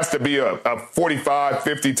 then it has to be a 45,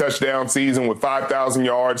 50 touchdown season with 5,000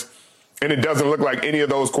 yards. And it doesn't look like any of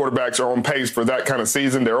those quarterbacks are on pace for that kind of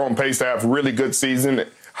season. They're on pace to have really good season,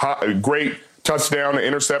 great touchdown to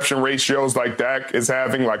interception ratios like Dak is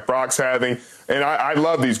having, like Brock's having. And I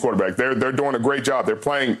love these quarterbacks. They're doing a great job. They're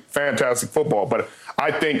playing fantastic football. But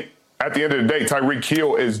I think at the end of the day, Tyreek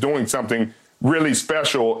Hill is doing something really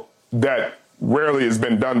special that rarely has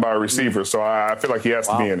been done by a receiver. So I feel like he has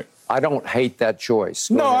to be in it. I don't hate that choice.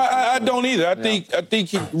 No, I don't either. I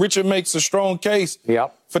think Richard makes a strong case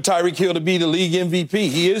for Tyreek Hill to be the league MVP.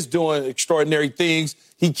 He is doing extraordinary things.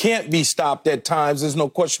 He can't be stopped at times. There's no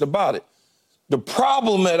question about it. The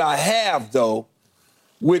problem that I have, though,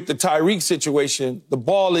 with the Tyreek situation, the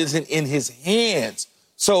ball isn't in his hands.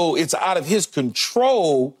 So it's out of his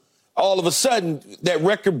control. All of a sudden, that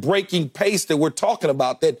record-breaking pace that we're talking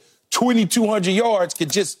about, that 2,200 yards could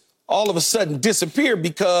just all of a sudden disappear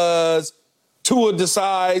because Tua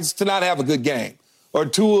decides to not have a good game, or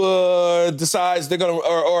Tua decides they're going to,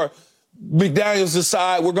 or McDaniels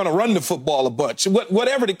decide we're going to run the football a bunch.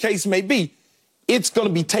 Whatever the case may be, it's going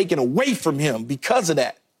to be taken away from him because of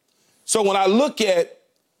that. So when I look at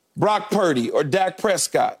Brock Purdy or Dak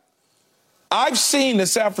Prescott, I've seen the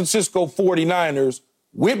San Francisco 49ers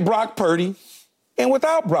with Brock Purdy and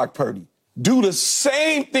without Brock Purdy do the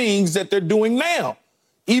same things that they're doing now.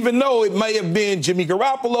 Even though it may have been Jimmy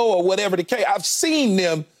Garoppolo or whatever the case, I've seen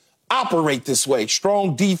them operate this way.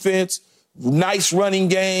 Strong defense, nice running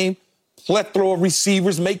game, plethora of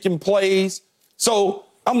receivers making plays. So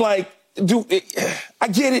I'm like, I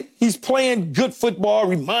get it. He's playing good football,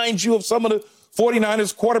 reminds you of some of the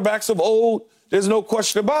 49ers quarterbacks of old. There's no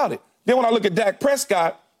question about it. Then when I look at Dak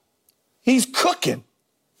Prescott, he's cooking.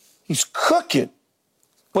 He's cooking,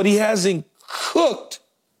 but he hasn't cooked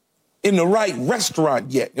in the right restaurant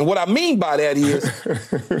yet. And what I mean by that is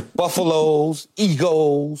Buffaloes,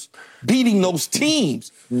 Eagles, beating those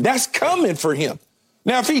teams. That's coming for him.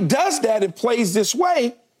 Now, if he does that and plays this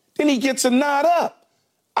way, then he gets a nod up.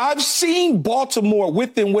 I've seen Baltimore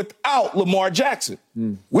with and without Lamar Jackson.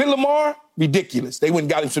 With Lamar, ridiculous. They went and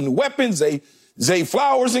got him some new weapons. Zay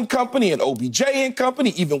Flowers and company and OBJ and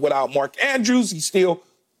company. Even without Mark Andrews, he's still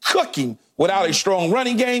cooking. Without a strong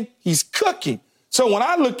running game, he's cooking. So when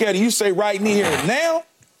I look at it, you say right here and now,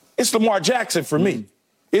 it's Lamar Jackson for me.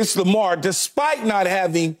 It's Lamar, despite not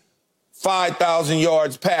having 5,000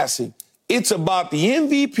 yards passing. It's about the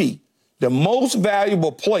MVP, the most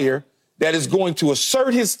valuable player that is going to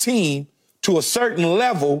assert his team to a certain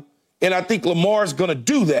level, and I think Lamar's going to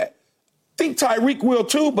do that. I think Tyreek will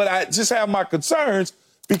too, but I just have my concerns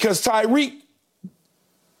because Tyreek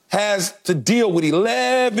has to deal with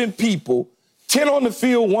 11 people, 10 on the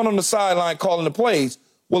field, 1 on the sideline calling the plays.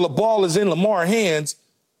 Well, the ball is in Lamar's hands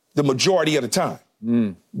the majority of the time.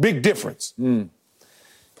 Big difference.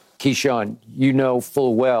 Keyshawn, you know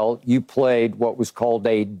full well you played what was called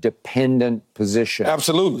a dependent position.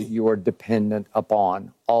 Absolutely. You are dependent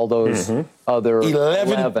upon all those other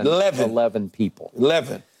 11 people.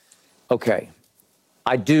 11. Okay.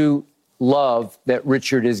 I do love that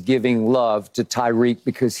Richard is giving love to Tyreek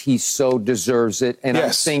because he so deserves it. And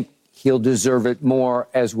Yes. I think he'll deserve it more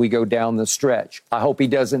as we go down the stretch. I hope he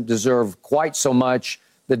doesn't deserve quite so much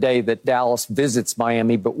the day that Dallas visits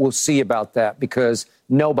Miami, but we'll see about that because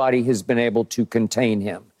nobody has been able to contain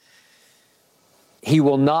him. He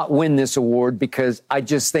will not win this award because I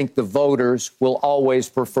just think the voters will always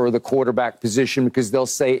prefer the quarterback position because they'll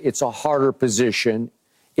say it's a harder position.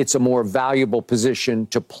 It's a more valuable position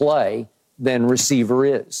to play than receiver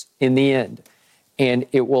is in the end. And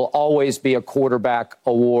it will always be a quarterback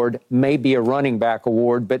award, maybe a running back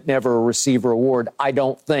award, but never a receiver award, I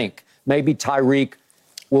don't think. Maybe Tyreek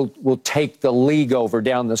will take the league over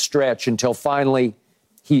down the stretch until finally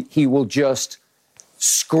he will just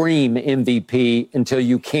scream MVP until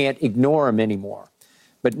you can't ignore him anymore.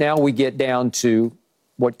 But now we get down to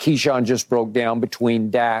what Keyshawn just broke down between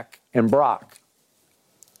Dak and Brock.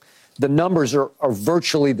 The numbers are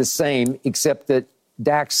virtually the same, except that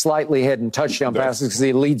Dak's slightly ahead in touchdown passes because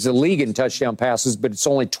he leads the league in touchdown passes, but it's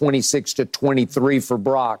only 26-23 for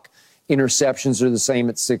Brock. Interceptions are the same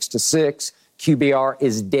at 6-6. QBR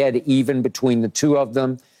is dead even between the two of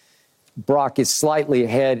them. Brock is slightly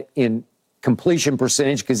ahead in completion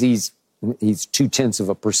percentage because he's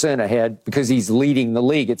 0.2% ahead because he's leading the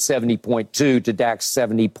league at 70.2 to Dak's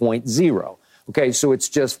 70.0. Okay, so it's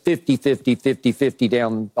just 50-50, 50-50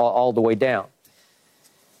 down, all the way down.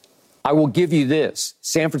 I will give you this.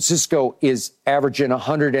 San Francisco is averaging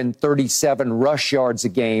 137 rush yards a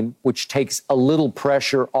game, which takes a little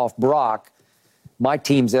pressure off Brock. My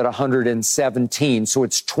team's at 117, so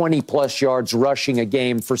it's 20-plus yards rushing a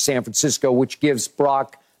game for San Francisco, which gives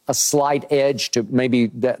Brock a slight edge to maybe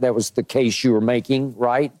that was the case you were making,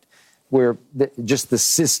 right? Where just the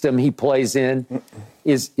system he plays in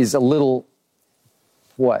is a little,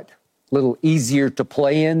 little easier to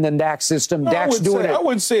play in than Dak's system. No, Dak's doing it. I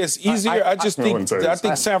wouldn't say it's easier. I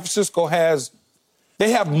think San Francisco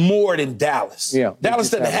they have more than Dallas. Yeah,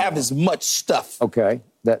 Dallas doesn't have as much stuff. Okay,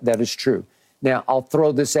 that is true. Now, I'll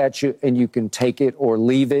throw this at you, and you can take it or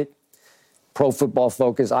leave it. Pro Football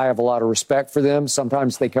Focus, I have a lot of respect for them.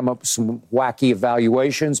 Sometimes they come up with some wacky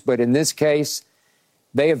evaluations, but in this case,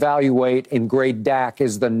 they evaluate and grade Dak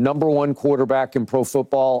as the #1 quarterback in pro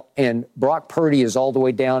football, and Brock Purdy is all the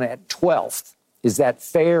way down at 12th. Is that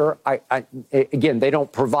fair? Again, they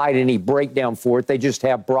don't provide any breakdown for it. They just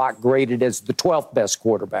have Brock graded as the 12th best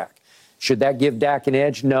quarterback. Should that give Dak an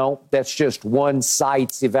edge? No, that's just one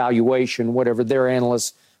site's evaluation, whatever their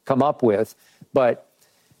analysts come up with. But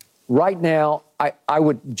right now, I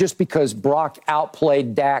would, just because Brock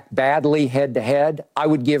outplayed Dak badly head-to-head, I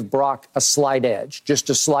would give Brock a slight edge,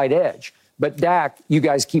 just a slight edge. But Dak, you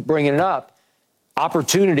guys keep bringing it up,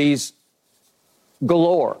 opportunities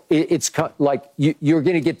galore. It's like you're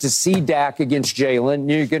going to get to see Dak against Jalen.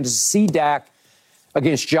 You're going to see Dak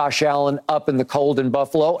against Josh Allen up in the cold in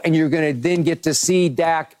Buffalo, and you're going to then get to see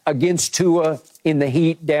Dak against Tua in the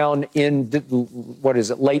heat down in,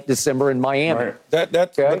 late December in Miami. Right.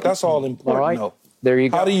 That's all important. All right. Though. There you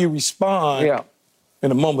go. How do you respond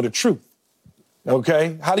in a moment of truth?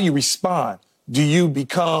 Okay? How do you respond? Do you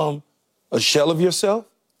become a shell of yourself,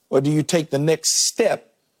 or do you take the next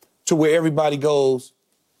step to where everybody goes,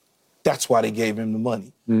 that's why they gave him the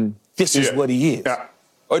money. This is what he is. Yeah.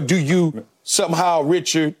 Or do you somehow,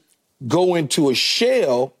 Richard, go into a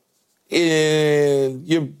shell and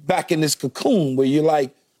you're back in this cocoon where you're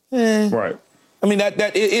like, Right. I mean,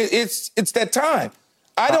 it's that time.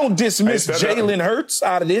 I don't dismiss Jalen Hurts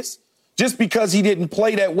out of this just because he didn't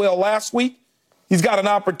play that well last week. He's got an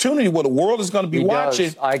opportunity where the world is going to be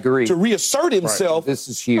watching. I agree. To reassert himself This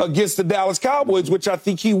is huge. against the Dallas Cowboys, which I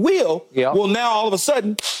think he will. Yeah. Well, now all of a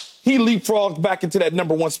sudden, he leapfrogs back into that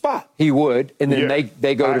 #1 spot. He would, and then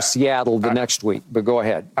they go to Seattle the next week. But go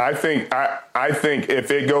ahead. I think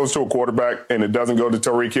if it goes to a quarterback and it doesn't go to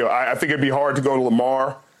Tyreek Hill, I think it'd be hard to go to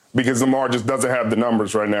Lamar. because Lamar just doesn't have the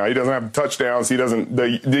numbers right now. He doesn't have the touchdowns. He doesn't.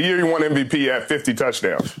 The year he won MVP, he had 50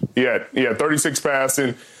 touchdowns. He had 36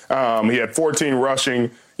 passing. He had 14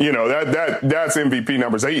 rushing. You know, that's MVP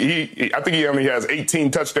numbers. I think he only has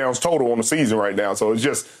 18 touchdowns total on the season right now. So it's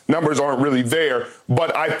just numbers aren't really there.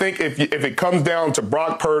 But I think if it comes down to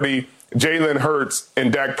Brock Purdy, Jalen Hurts,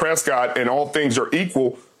 and Dak Prescott, and all things are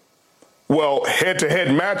equal, well, head-to-head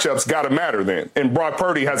matchups got to matter then. And Brock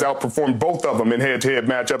Purdy has outperformed both of them in head-to-head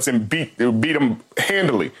matchups and beat them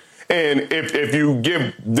handily. And if you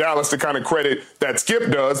give Dallas the kind of credit that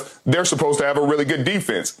Skip does, they're supposed to have a really good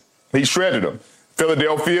defense. He shredded them.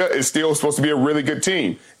 Philadelphia is still supposed to be a really good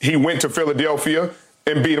team. He went to Philadelphia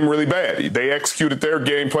and beat them really bad. They executed their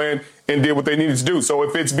game plan and did what they needed to do. So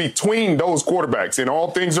if it's between those quarterbacks and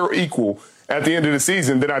all things are equal at the end of the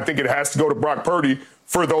season, then I think it has to go to Brock Purdy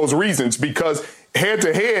for those reasons, because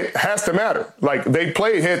head-to-head has to matter. Like, they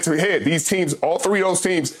play head-to-head. These teams, all three of those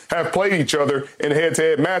teams have played each other in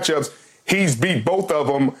head-to-head matchups. He's beat both of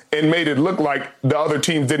them and made it look like the other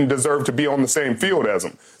teams didn't deserve to be on the same field as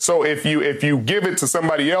him. So if you give it to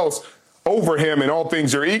somebody else over him and all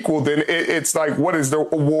things are equal, then it's like, what is the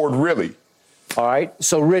award really? All right.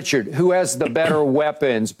 So, Richard, who has the better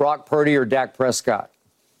weapons, Brock Purdy or Dak Prescott?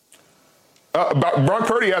 Brock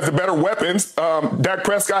Purdy has the better weapons. Dak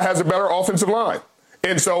Prescott has a better offensive line.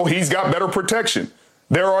 And so he's got better protection.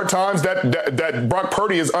 There are times that Brock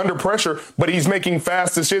Purdy is under pressure, but he's making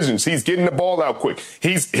fast decisions. He's getting the ball out quick.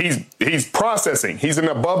 He's processing. He's an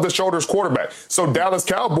above-the-shoulders quarterback. So Dallas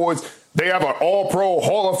Cowboys, they have an all-pro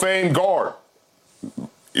Hall of Fame guard.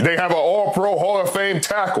 They have an all-pro Hall of Fame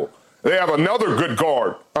tackle. They have another good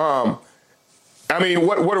guard. I mean,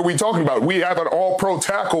 what are we talking about? We have an all-pro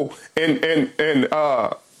tackle and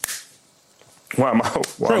Trent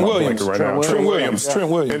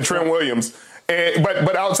Williams.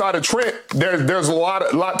 But outside of Trent, there's a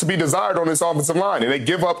lot to be desired on this offensive line, and they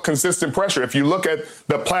give up consistent pressure. If you look at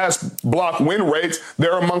the pass block win rates,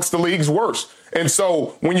 they're amongst the league's worst. And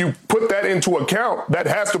so when you put that into account, that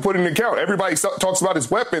has to put into account. Everybody talks about his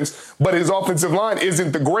weapons, but his offensive line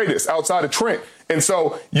isn't the greatest outside of Trent. And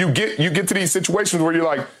so you get to these situations where you're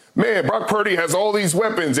like, man, Brock Purdy has all these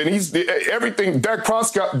weapons and he's everything. Dak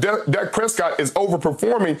Prescott is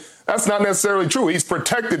overperforming. That's not necessarily true. He's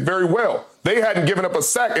protected very well. They hadn't given up a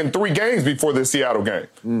sack in 3 games before the Seattle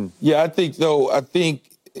game. Yeah, I think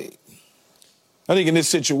in this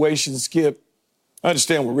situation, Skip, I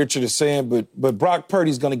understand what Richard is saying, but Brock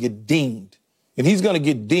Purdy's going to get dinged. And he's going to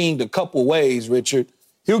get dinged a couple ways, Richard.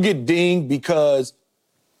 He'll get dinged because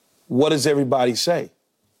what does everybody say?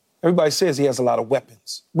 Everybody says he has a lot of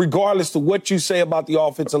weapons, regardless of what you say about the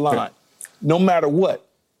offensive line, no matter what.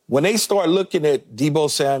 When they start looking at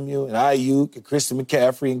Deebo Samuel and Ayuk and Christian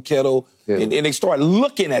McCaffrey and Kittle, and they start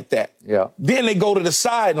looking at that, then they go to the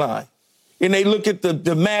sideline and they look at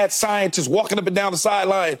the mad scientists walking up and down the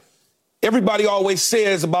sideline. Everybody always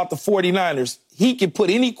says about the 49ers, he can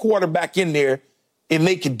put any quarterback in there and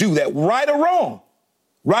they can do that, right or wrong.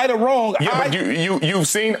 Right or wrong. Yeah, but you've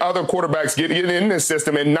seen other quarterbacks get in this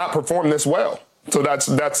system and not perform this well. So that's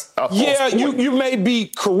a false point. You may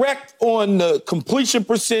be correct on the completion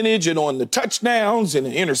percentage and on the touchdowns and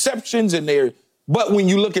the interceptions and there, but when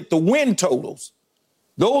you look at the win totals,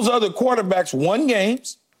 those other quarterbacks won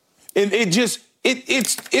games, and it's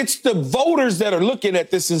the voters that are looking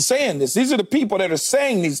at this and saying this. These are the people that are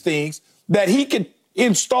saying these things, that he could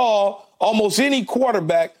install almost any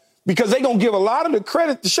quarterback, because they're going to give a lot of the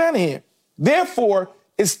credit to Shanahan. Therefore,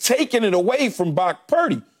 it's taking it away from Brock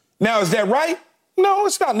Purdy. Now, is that right? No,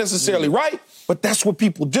 it's not necessarily right, but that's what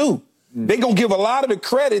people do. They're going to give a lot of the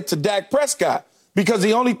credit to Dak Prescott, because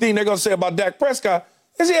the only thing they're going to say about Dak Prescott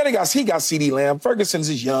is, he got CeeDee Lamb. Ferguson's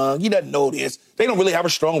is young. He doesn't know this. They don't really have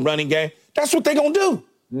a strong running game. That's what they're going to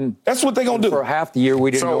do. That's what they're going to do. For half the year,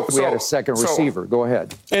 we didn't know if we had a second receiver. Go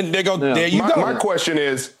ahead. And they're going, there you go. My question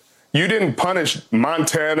is, you didn't punish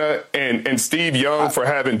Montana and Steve Young for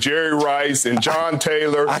having Jerry Rice and John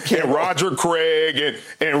Taylor and Roger Craig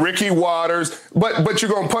and Ricky Waters, but you're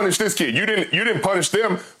going to punish this kid. You didn't punish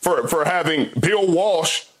them for having Bill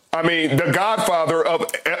Walsh. I mean, the godfather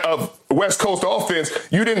of West Coast offense.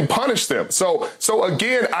 You didn't punish them. So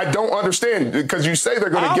again, I don't understand, because you say they're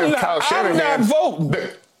going to give Kyle Shanahan. I'm not voting.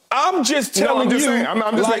 I'm just telling you.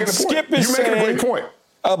 I'm just making a point. Skip is You're making a great point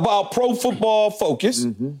about Pro Football Focus.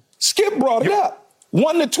 Skip brought it up.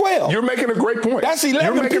 1 to 12. You're making a great point. That's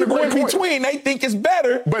 11 people in between. They think it's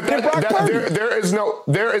better than Brock Purdy.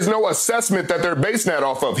 There is no assessment that they're basing that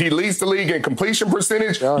off of. He leads the league in completion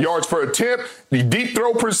percentage, yards per attempt, the deep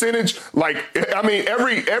throw percentage.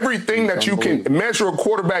 Everything that you can measure a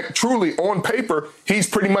quarterback truly on paper, he's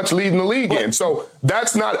pretty much leading the league in. So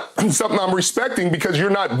that's not something I'm respecting because you're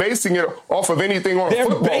not basing it off of anything on a football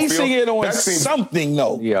field. They're basing it on something,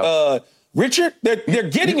 though. Yeah. Richard, they're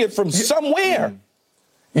getting it from somewhere.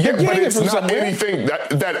 Yeah, but it's not anything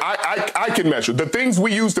that I can measure. The things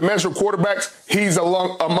we use to measure quarterbacks, he's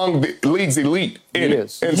among the league's elite. He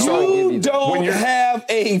is. And you don't have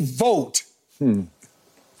a vote. No,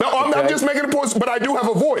 I'm just making a point, but I do have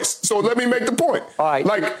a voice. So let me make the point. All right.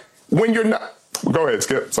 Like, when you're not... Go ahead,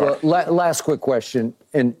 Skip. Sorry. Last quick question,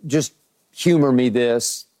 and just humor me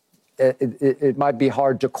this. It might be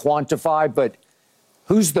hard to quantify, but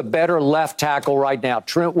who's the better left tackle right now,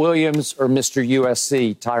 Trent Williams or Mr.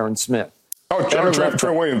 USC, Tyron Smith? Oh,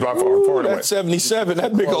 Trent Williams by far. That's 77.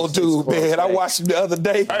 That big old dude, man. I watched him the other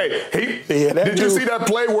day. Hey, did you see that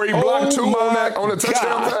play where he blocked two on the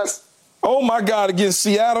touchdown pass? Oh, my God, against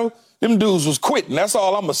Seattle, them dudes was quitting. That's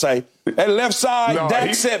all I'm going to say. That left side,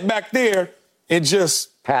 Dak sat back there and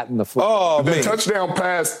just... patting the foot. The touchdown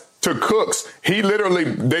pass to Cooks, they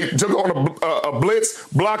took on a blitz,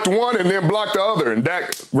 blocked one, and then blocked the other, and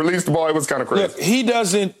Dak released the ball. It was kind of crazy. Look, he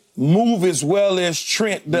doesn't move as well as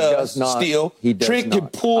Trent does still. Trent can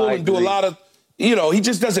pull and do a lot of, he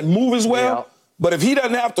just doesn't move as well. Yeah. But if he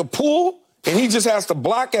doesn't have to pull and he just has to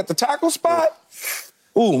block at the tackle spot,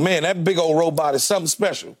 ooh, man, that big old robot is something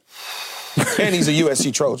special. And he's a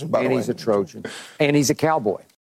USC Trojan, by the way. And he's a Trojan. And he's a Cowboy.